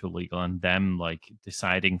over to legal and them like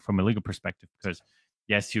deciding from a legal perspective, because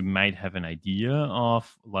yes, you might have an idea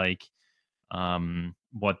of like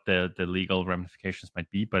what the legal ramifications might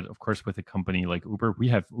be, but of course with a company like Uber, we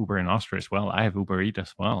have Uber in Austria as well, I have Uber Eats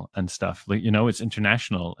as well and stuff, like it's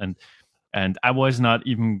international. And I was not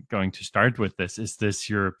even going to start with this. Is this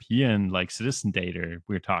European like citizen data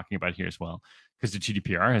we're talking about here as well? Because the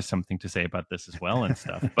GDPR has something to say about this as well and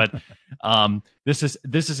stuff. But this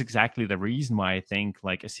is exactly the reason why I think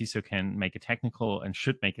like a CISO can make a technical and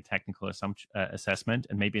should make a technical assessment,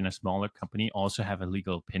 and maybe in a smaller company also have a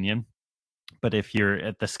legal opinion. But if you're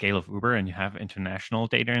at the scale of Uber and you have international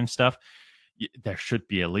data and stuff, there should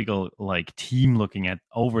be a legal like team looking at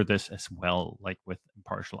over this as well, like with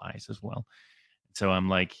impartial eyes as well. So I'm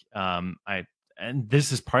like, and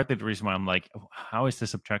this is partly the reason why I'm like, how is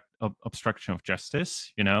this obstruction of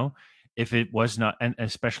justice? If it was not, and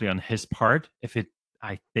especially on his part, if it,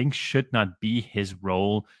 I think, should not be his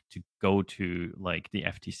role to go to like the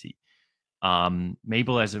FTC.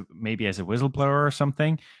 Maybe as a whistleblower or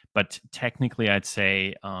something, but technically I'd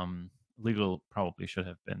say legal probably should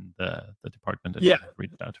have been the department that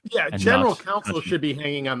read it out. Yeah, general counsel should be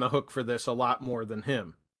hanging on the hook for this a lot more than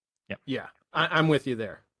him. Yeah, I'm with you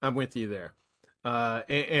there.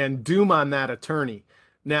 And doom on that attorney.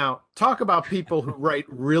 Now, talk about people who write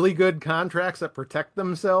really good contracts that protect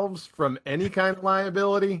themselves from any kind of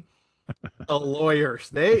liability.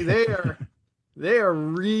 Lawyers, they are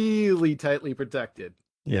really tightly protected.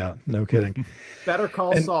 Yeah, no kidding. Better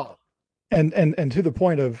call Saul. And to the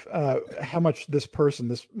point of how much this person,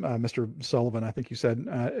 this Mr. Sullivan, I think you said,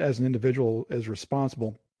 as an individual is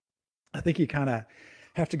responsible, I think you kind of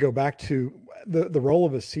have to go back to the role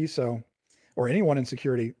of a CISO or anyone in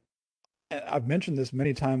security. I've mentioned this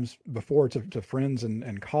many times before to friends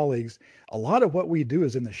and colleagues. A lot of what we do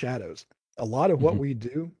is in the shadows. A lot of what we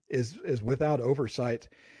do is without oversight.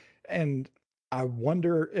 And I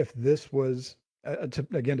wonder if this was, to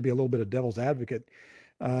be a little bit of devil's advocate,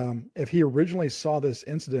 if he originally saw this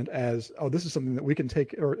incident as, oh, this is something that we can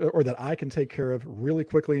take or that I can take care of really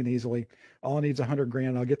quickly and easily. All I need is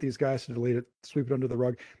 $100,000. I'll get these guys to delete it, sweep it under the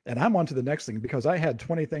rug, and I'm on to the next thing because I had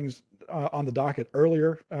 20 things on the docket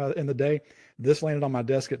earlier in the day. This landed on my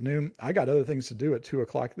desk at noon. I got other things to do at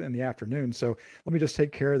 2:00 in the afternoon. So let me just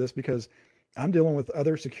take care of this because I'm dealing with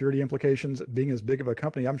other security implications. Being as big of a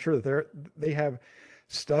company, I'm sure that they have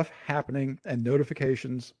stuff happening and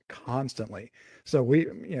notifications constantly. So we,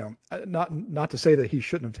 not to say that he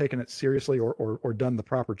shouldn't have taken it seriously or done the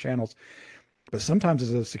proper channels, but sometimes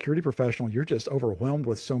as a security professional, you're just overwhelmed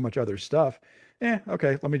with so much other stuff.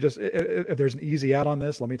 Okay, let me just, if there's an easy out on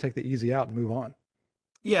this, let me take the easy out and move on.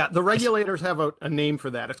 Yeah, the regulators have a name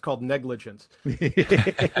for that. It's called negligence.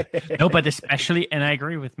 No, but especially, and I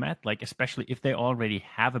agree with Matt, like, especially if they already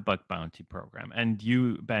have a bug bounty program. And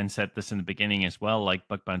you, Ben, said this in the beginning as well, like,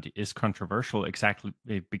 bug bounty is controversial exactly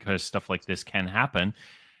because stuff like this can happen.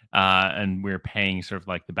 And we're paying sort of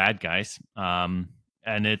like the bad guys. And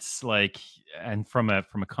it's like, and from a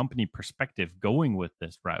company perspective, going with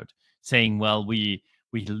this route, saying, well, we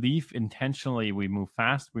leave intentionally, we move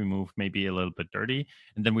fast, we move maybe a little bit dirty,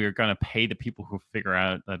 and then we are going to pay the people who figure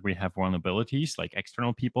out that we have vulnerabilities, like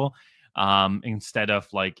external people, instead of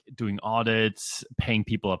like doing audits, paying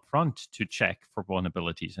people up front to check for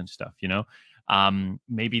vulnerabilities and stuff,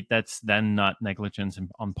 maybe that's then not negligence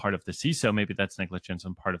on part of the CISO. Maybe that's negligence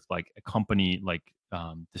on part of like a company, like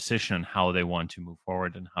decision on how they want to move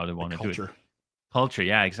forward and how they want to do it. Culture,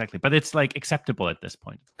 yeah, exactly. But it's like acceptable at this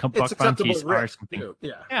point. It's Bug bounties acceptable are risk something. too.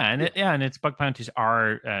 Yeah. And it's bug bounties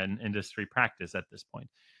are an industry practice at this point.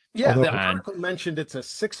 Yeah, the article mentioned it's a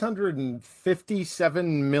 $657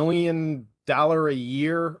 million a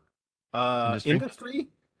year industry. Yep.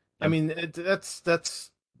 I mean,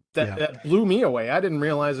 that blew me away. I didn't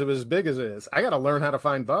realize it was as big as it is. I got to learn how to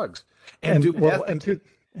find bugs. And to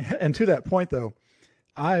that point though,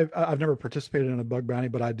 I've never participated in a bug bounty,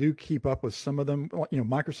 but I do keep up with some of them.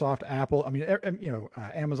 Microsoft, Apple. I mean,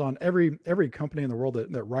 Amazon. Every company in the world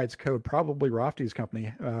that writes code, probably Rafty's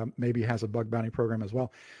company, maybe has a bug bounty program as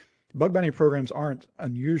well. Bug bounty programs aren't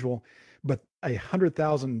unusual, but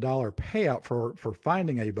 $100,000 payout for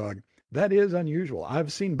finding a bug, that is unusual.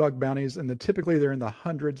 I've seen bug bounties, and typically they're in the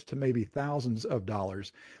hundreds to maybe thousands of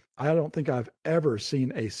dollars. I don't think I've ever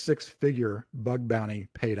seen a six-figure bug bounty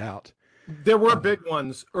paid out. There were big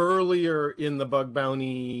ones earlier in the bug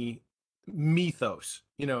bounty mythos,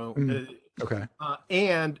 Okay.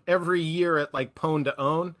 And every year at like Pwn to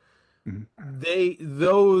Own,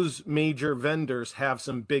 those major vendors have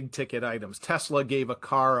some big ticket items. Tesla gave a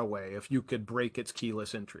car away if you could break its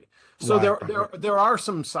keyless entry. So there are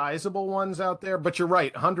some sizable ones out there, but you're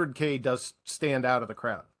right, 100K does stand out of the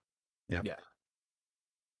crowd. Yeah.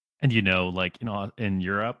 And like in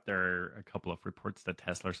Europe, there are a couple of reports that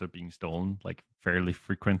Teslas are being stolen like fairly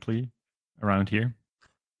frequently around here.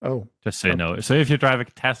 Oh, just so you know. So if you drive a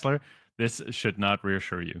Tesla, this should not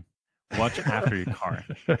reassure you. Watch after your car.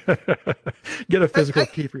 Get a physical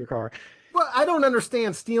key for your car. Well, I don't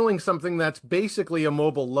understand stealing something that's basically a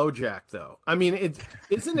mobile LoJack, though. I mean, it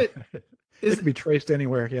can be traced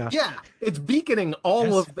anywhere. Yeah. Yeah, it's beaconing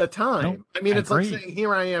all of the time. No, I mean, it's like saying,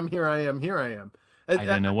 "Here I am, here I am, here I am." I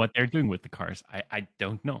don't know what they're doing with the cars. I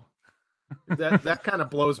don't know. that kind of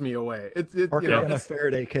blows me away. Park in a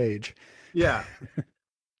Faraday cage. Yeah.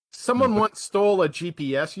 Someone once stole a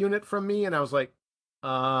GPS unit from me, and I was like,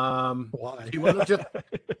 why? Do you want to just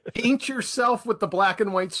paint yourself with the black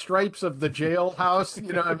and white stripes of the jailhouse?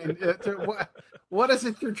 I mean, what is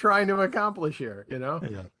it you're trying to accomplish here?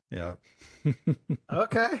 Yeah.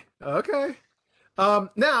 Okay.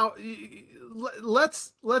 Now,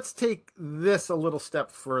 let's take this a little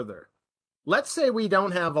step further. Let's say we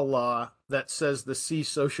don't have a law that says the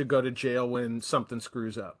CISO should go to jail when something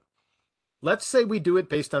screws up. Let's say we do it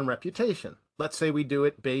based on reputation. Let's say we do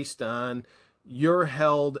it based on you're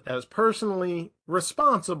held as personally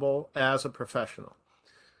responsible as a professional.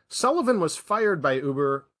 Sullivan was fired by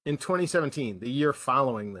Uber in 2017, the year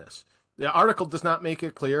following this. The article does not make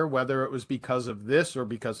it clear whether it was because of this or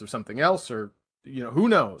because of something else, or who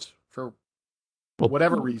knows, for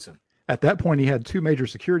whatever reason. At that point, he had two major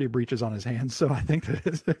security breaches on his hands, so I think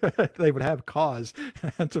that they would have cause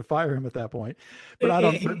to fire him at that point.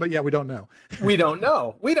 But But yeah, we don't know. We don't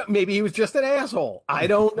know. Maybe he was just an asshole. I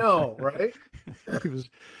don't know, right?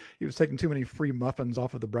 He was taking too many free muffins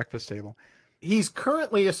off of the breakfast table. He's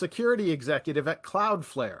currently a security executive at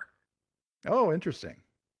Cloudflare. Oh, interesting.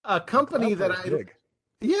 A company that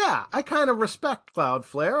I kind of respect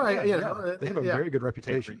Cloudflare. They have a very good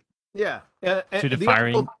reputation. Yeah. To the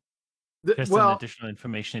firing. Just some additional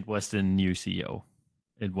information. It was the new CEO.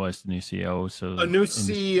 So a new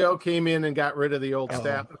CEO came in and got rid of the old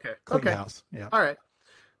staff. Okay. House. Yeah. All right.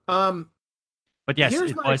 But yes,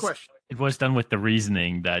 here's my question. It was done with the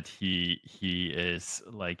reasoning that he is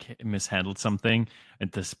like mishandled something,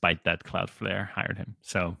 and despite that, Cloudflare hired him.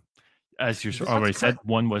 So, as you already said,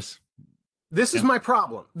 one was This is Yeah. my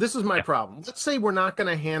problem. This is my Yeah. problem. Let's say we're not going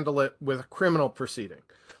to handle it with a criminal proceeding.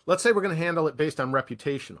 Let's say we're going to handle it based on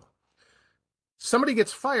reputational. Somebody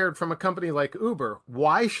gets fired from a company like Uber.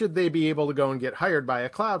 Why should they be able to go and get hired by a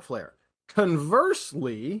Cloudflare?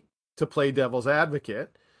 Conversely, to play devil's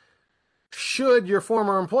advocate, should your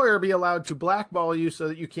former employer be allowed to blackball you so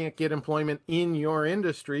that you can't get employment in your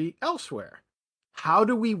industry elsewhere? How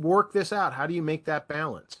do we work this out? How do you make that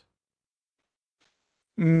balance?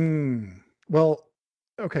 Well,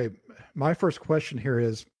 okay. My first question here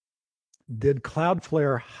is, did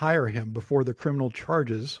Cloudflare hire him before the criminal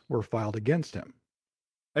charges were filed against him?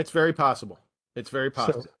 It's very possible. It's very So,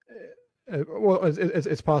 possible. well,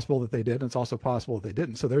 it's possible that they did, and it's also possible that they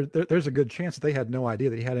didn't. So there's a good chance that they had no idea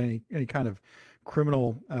that he had any kind of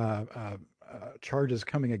criminal charges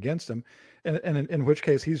coming against him, and in which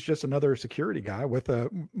case he's just another security guy with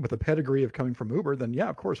a pedigree of coming from Uber. Then yeah,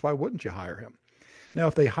 of course, why wouldn't you hire him? Now,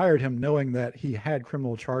 if they hired him knowing that he had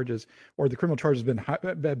criminal charges or the criminal charges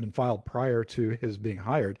had been filed prior to his being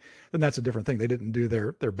hired, then that's a different thing. They didn't do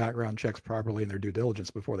their background checks properly and their due diligence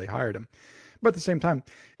before they hired him. But at the same time,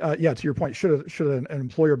 yeah, to your point, should an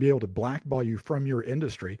employer be able to blackball you from your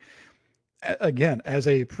industry? Again, as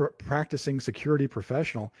a practicing security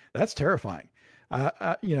professional, that's terrifying.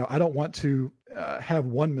 I don't want to have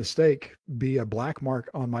one mistake be a black mark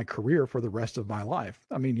on my career for the rest of my life.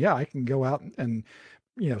 I mean, yeah, I can go out and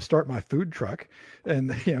start my food truck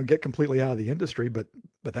and get completely out of the industry, but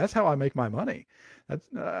that's how I make my money. That's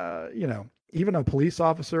even a police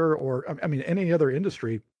officer, or I mean any other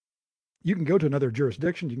industry, you can go to another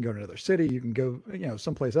jurisdiction, you can go to another city, you can go,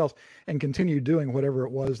 someplace else and continue doing whatever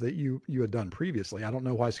it was that you had done previously. I don't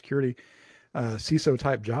know why security CISO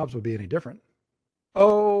type jobs would be any different.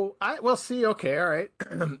 Oh, I well see. Okay, all right.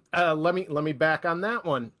 Let me back on that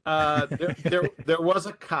one. There was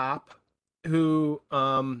a cop who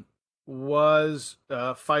was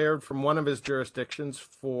fired from one of his jurisdictions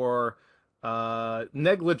for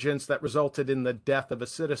negligence that resulted in the death of a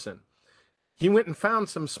citizen. He went and found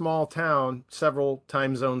some small town several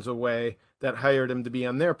time zones away that hired him to be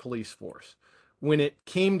on their police force. When it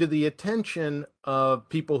came to the attention of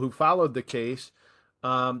people who followed the case,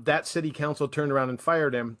 that city council turned around and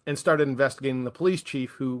fired him and started investigating the police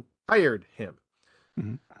chief who hired him.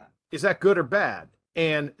 Mhm. Is that good or bad?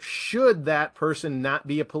 And should that person not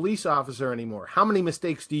be a police officer anymore? How many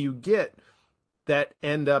mistakes do you get that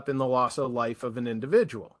end up in the loss of life of an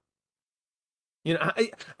individual? And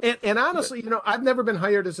honestly, I've never been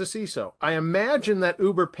hired as a CISO. I imagine that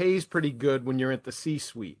Uber pays pretty good when you're at the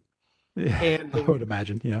C-suite. Yeah, And I would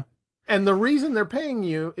imagine. Yeah, and the reason they're paying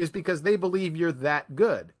you is because they believe you're that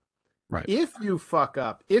good. right. If you fuck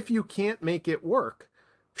up, if you can't make it work,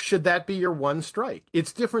 should that be your one strike?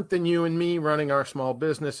 It's different than you and me running our small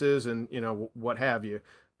businesses and what have you.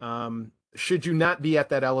 Should you not be at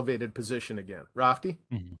that elevated position again, Rafty?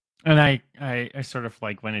 Mhm. And I sort of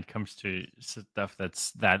like when it comes to stuff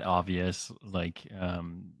that's that obvious, like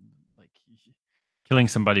killing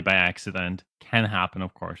somebody by accident can happen,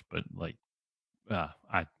 of course, but like,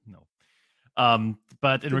 I no.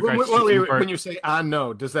 But in regards to When Uber, you say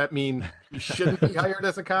no, does that mean you shouldn't be hired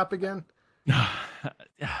as a cop again?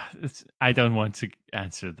 I don't want to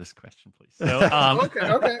answer this question, please. So,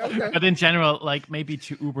 Okay. but in general, like maybe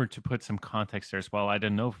to Uber to put some context there as well. I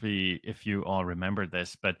don't know if you all remember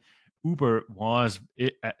this, but Uber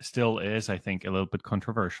still is, I think, a little bit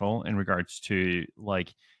controversial in regards to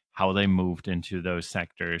like how they moved into those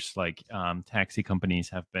sectors. Like taxi companies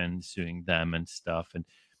have been suing them and stuff,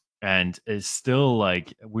 and it's still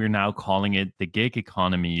like we're now calling it the gig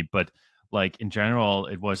economy, but like in general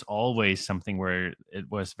it was always something where it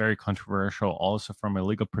was very controversial also from a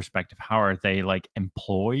legal perspective. How are they like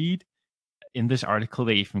employed? In this article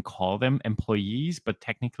they even call them employees, but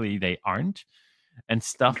technically they aren't and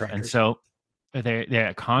stuff. And Contractors. so they're Well,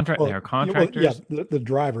 yeah, contractors. the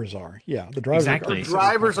drivers are. Yeah, the drivers are Or Exactly. considered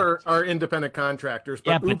drivers are, contractors. are independent contractors,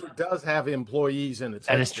 Yeah, but but Uber does have employees in its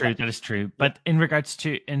that is true. headquarters. That is true. Yeah. But in regards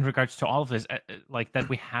to all of this, like that,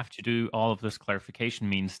 we have to do all of this clarification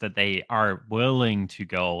means that they are willing to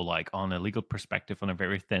go like on a legal perspective on a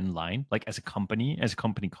very thin line, like as a company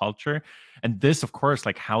culture, and this, of course,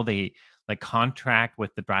 like how they like contract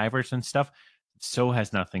with the drivers and stuff, so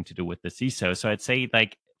has nothing to do with the CISO. So I'd say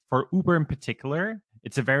like for Uber in particular,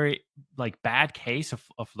 it's a very like bad case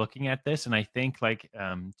of looking at this, and I think like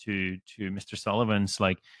to Mr. Sullivan's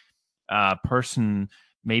like person,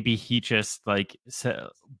 maybe he just like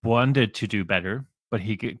wanted to do better but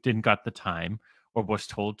he didn't got the time, or was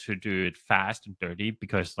told to do it fast and dirty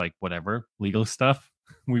because like whatever legal stuff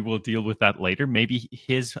we will deal with that later. Maybe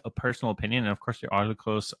his personal opinion, and of course the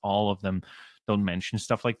articles, all of them don't mention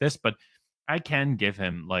stuff like this, but I can give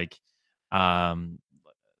him like, um,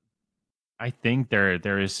 I think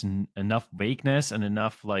there is enough vagueness and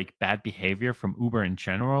enough like bad behavior from Uber in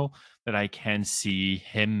general that I can see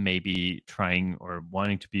him maybe trying or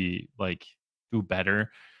wanting to be like do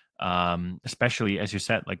better. Especially as you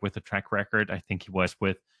said, like with the track record, I think he was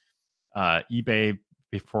with eBay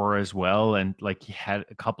before as well, and like he had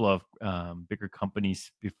a couple of bigger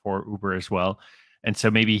companies before Uber as well, and so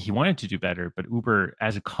maybe he wanted to do better, but Uber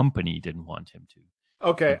as a company didn't want him to,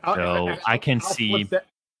 Okay, and so I can I'll flip see. that.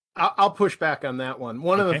 I'll push back on that one.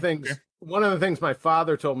 Okay, sure. One of the things my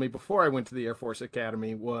father told me before I went to the Air Force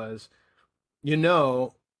Academy was, you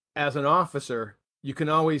know, as an officer, you can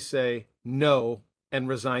always say no and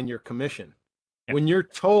resign your commission. Yeah. When you're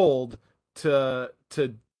told to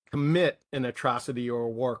commit an atrocity or a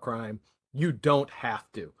war crime, you don't have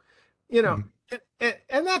to. You know, Mhm.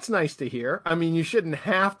 and that's nice to hear. I mean, you shouldn't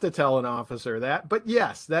have to tell an officer that, but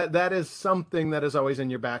yes, that is something that is always in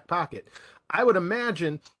your back pocket. I would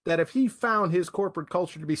imagine that if he found his corporate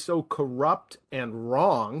culture to be so corrupt and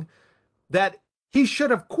wrong that he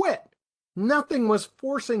should have quit. Nothing was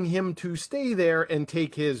forcing him to stay there and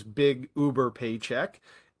take his big Uber paycheck,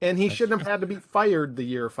 and he That's shouldn't true. have had to be fired the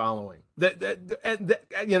year following.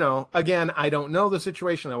 You know, again, I don't know the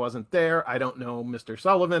situation. I wasn't there. I don't know Mr.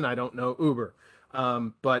 Sullivan. I don't know Uber,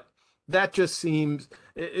 but that just seems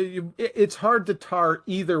it's hard to tar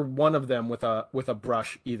either one of them with a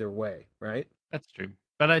brush either way, right? That's true.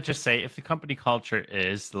 But I just say if the company culture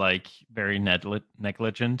is like very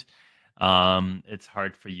negligent, it's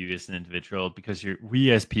hard for you as an individual because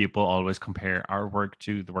we as people always compare our work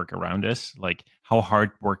to the work around us. Like how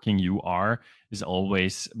hard working you are is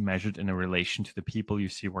always measured in a relation to the people you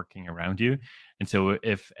see working around you. And so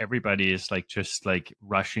if everybody is like just like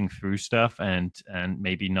rushing through stuff and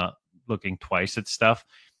maybe not looking twice at stuff,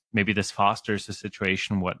 maybe this fosters the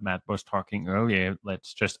situation what Matt was talking earlier.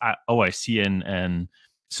 Let's just I see an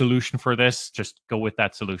solution for this. Just go with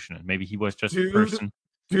that solution. And maybe he was just a Dude, person.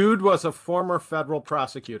 dude was a former federal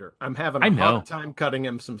prosecutor. I'm having I a hard know. time cutting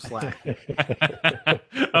him some slack.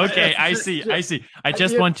 Okay, I see. I see. I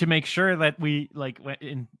just Yeah, want to make sure that we like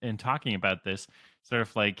in talking about this, sort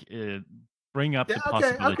of like bring up yeah, the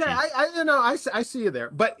okay. possibility. You know, I see you there.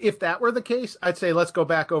 But if that were the case, I'd say let's go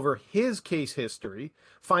back over his case history,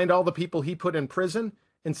 find all the people he put in prison,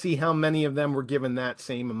 and see how many of them were given that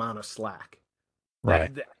same amount of slack.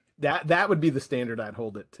 Right. That would be the standard I'd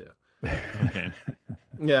hold it to. Okay.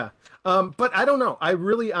 Yeah. But I don't know. I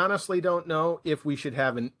really honestly don't know if we should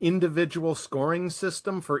have an individual scoring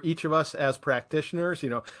system for each of us as practitioners.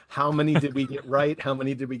 You know, how many did we get right? How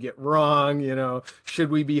many did we get wrong? You know,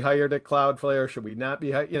 should we be hired at Cloudflare? Should we not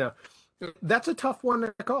be hired? You know, that's a tough one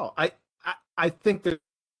to call. I think there's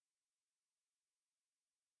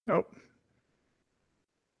Oh,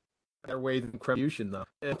 a better way than contribution, though.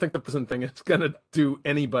 I don't think the prison thing is going to do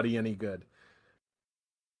anybody any good.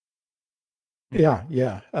 yeah,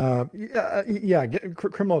 yeah, yeah.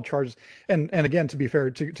 Criminal charges, and again, to be fair,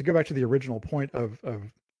 to go back to the original point of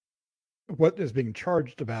what is being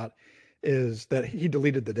charged about is that he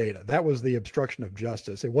deleted the data. That was the obstruction of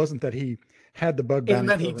justice. It wasn't that he had the bug And bounty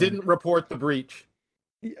that he program. didn't report the breach.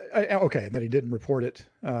 Okay, that he didn't report it,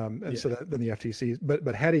 and Yeah. so that then the FTC.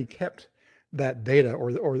 But had he kept that data,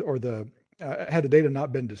 or the had the data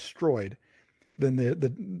not been destroyed, then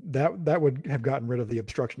that would have gotten rid of the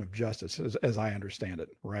obstruction of justice, as I understand it,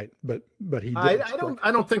 right? But he did obstruct.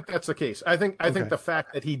 I don't think that's the case. I think Okay, the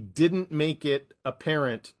fact that he didn't make it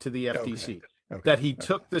apparent to the okay, FTC okay, that he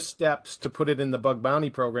took the steps to put it in the bug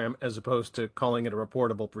bounty program as opposed to calling it a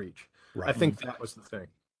reportable breach. I right, think that was the thing.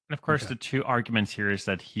 And of course, okay, the two arguments here is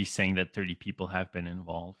that he's saying that 30 people have been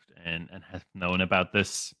involved and have known about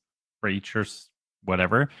this breach or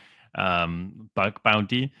whatever bug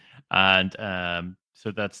bounty, and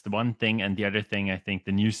so that's the one thing. And the other thing, I think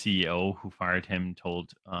the new CEO who fired him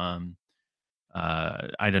told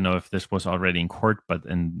I don't know if this was already in court, but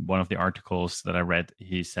in one of the articles that I read,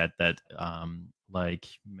 he said that like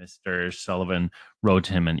Mr. Sullivan wrote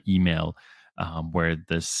him an email where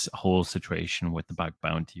this whole situation with the bug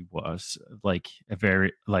bounty was like a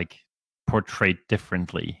very like portrayed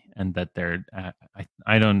differently, and that there,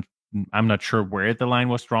 I don't, I'm not sure where the line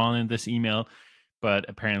was drawn in this email, but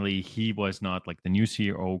apparently he was not like the new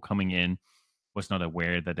CEO coming in was not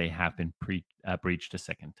aware that they have been breached a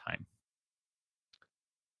second time.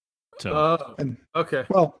 So Oh, and okay.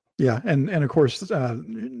 well, yeah, and of course,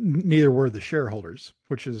 neither were the shareholders,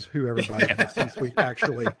 which is who everybody in the C-suite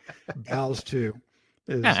actually bows to.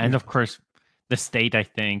 yeah, Is and of course, the state, I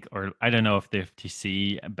think, or I don't know if the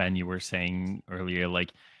FTC, Ben, you were saying earlier,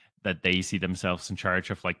 like that they see themselves in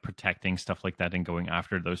charge of like protecting stuff like that and going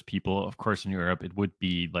after those people. Of course, in Europe, it would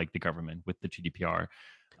be like the government with the GDPR.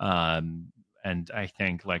 And I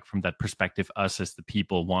think like from that perspective, us as the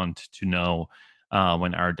people want to know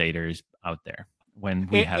when our data is out there, when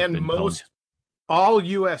we have And been most all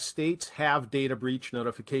U.S. states have data breach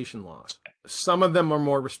notification laws. Some of them are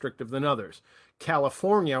more restrictive than others.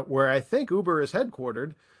 California, where I think Uber is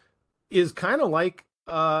headquartered, is kind of like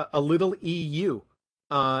a little EU.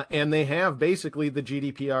 And they have basically the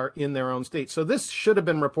GDPR in their own state. So this should have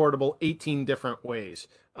been reportable 18 different ways.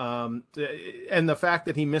 And the fact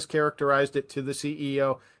that he mischaracterized it to the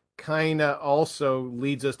CEO kind of also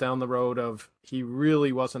leads us down the road of he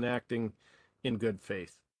really wasn't acting in good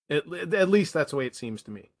faith. At least that's the way it seems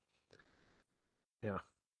to me. Yeah.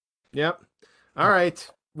 Yep. All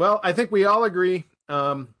right. Well, I think we all agree.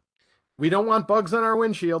 We don't want bugs on our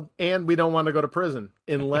windshield, and we don't want to go to prison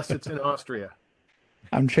unless it's in Austria.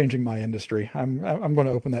 I'm changing my industry. I'm going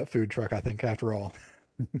to open that food truck, I think, after all.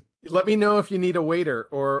 Let me know if you need a waiter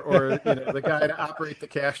or the guy to operate the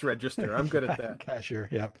cash register. I'm good at that. Cashier,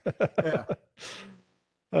 yep. Yeah.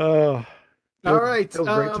 All right. Feels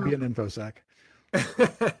great to be an InfoSec.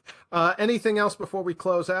 Anything else before we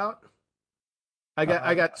close out? I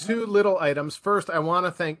got two little items. First, I want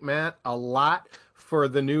to thank Matt a lot for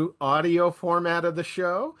the new audio format of the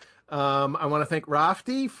show. I want to thank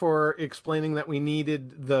Rafti for explaining that we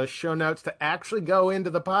needed the show notes to actually go into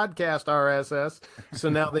the podcast RSS. So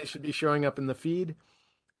now they should be showing up in the feed.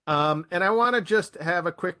 And I want to just have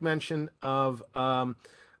a quick mention of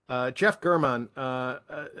Jeff Gurman,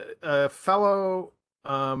 a fellow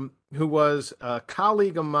who was a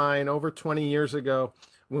colleague of mine over 20 years ago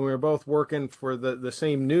when we were both working for the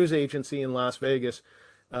same news agency in Las Vegas.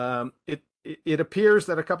 It appears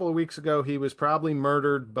that a couple of weeks ago he was probably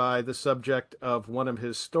murdered by the subject of one of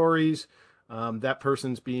his stories. That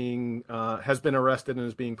person's has been arrested and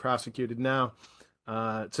is being prosecuted now.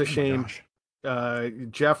 It's a shame.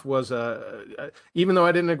 Jeff was even though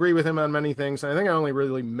I didn't agree with him on many things, I think I only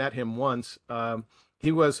really met him once.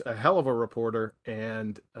 He was a hell of a reporter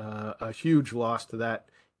and a huge loss to that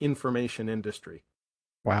information industry.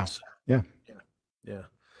 Wow. Yeah.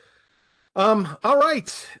 All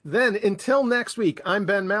right, then until next week, I'm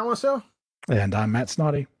Ben Maliso. And I'm Matt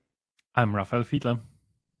Snoddy. I'm Raphael Fiedler.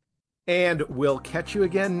 And we'll catch you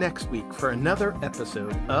again next week for another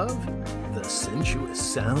episode of The Sensuous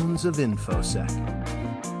Sounds of InfoSec.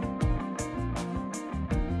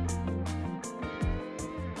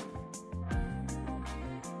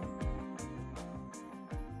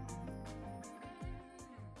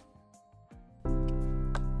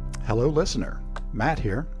 Hello, listener. Matt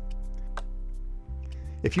here.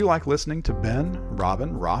 If you like listening to Ben,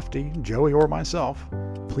 Robin, Rafti, Joey, or myself,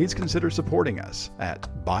 please consider supporting us at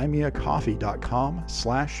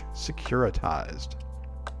buymeacoffee.com/securitized.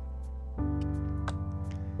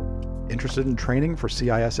 Interested in training for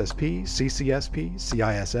CISSP, CCSP,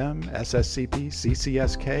 CISM, SSCP,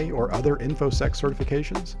 CCSK, or other InfoSec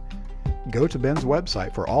certifications? Go to Ben's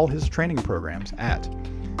website for all his training programs at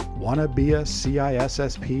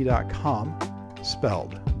wannabeacissp.com,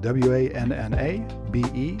 spelled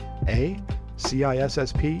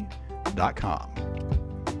WANNABEACISSP.com.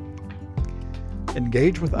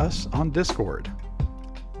 Engage with us on Discord.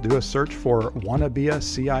 Do a search for Wannabea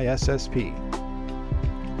CISSP.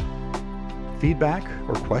 Feedback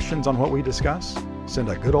or questions on what we discuss? Send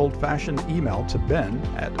a good old-fashioned email to Ben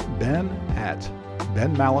at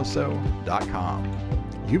ben@benmaliso.com.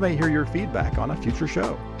 You may hear your feedback on a future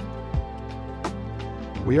show.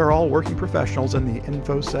 We are all working professionals in the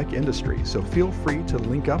InfoSec industry, so feel free to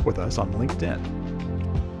link up with us on LinkedIn.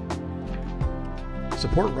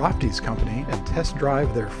 Support Rafti's company and test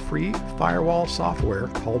drive their free firewall software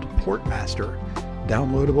called Portmaster,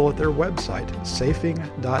 downloadable at their website,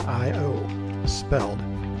 safing.io, spelled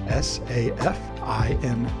SAFING.io.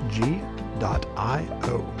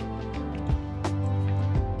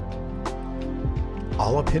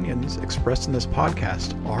 All opinions expressed in this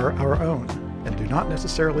podcast are our own and do not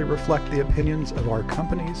necessarily reflect the opinions of our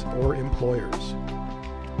companies or employers.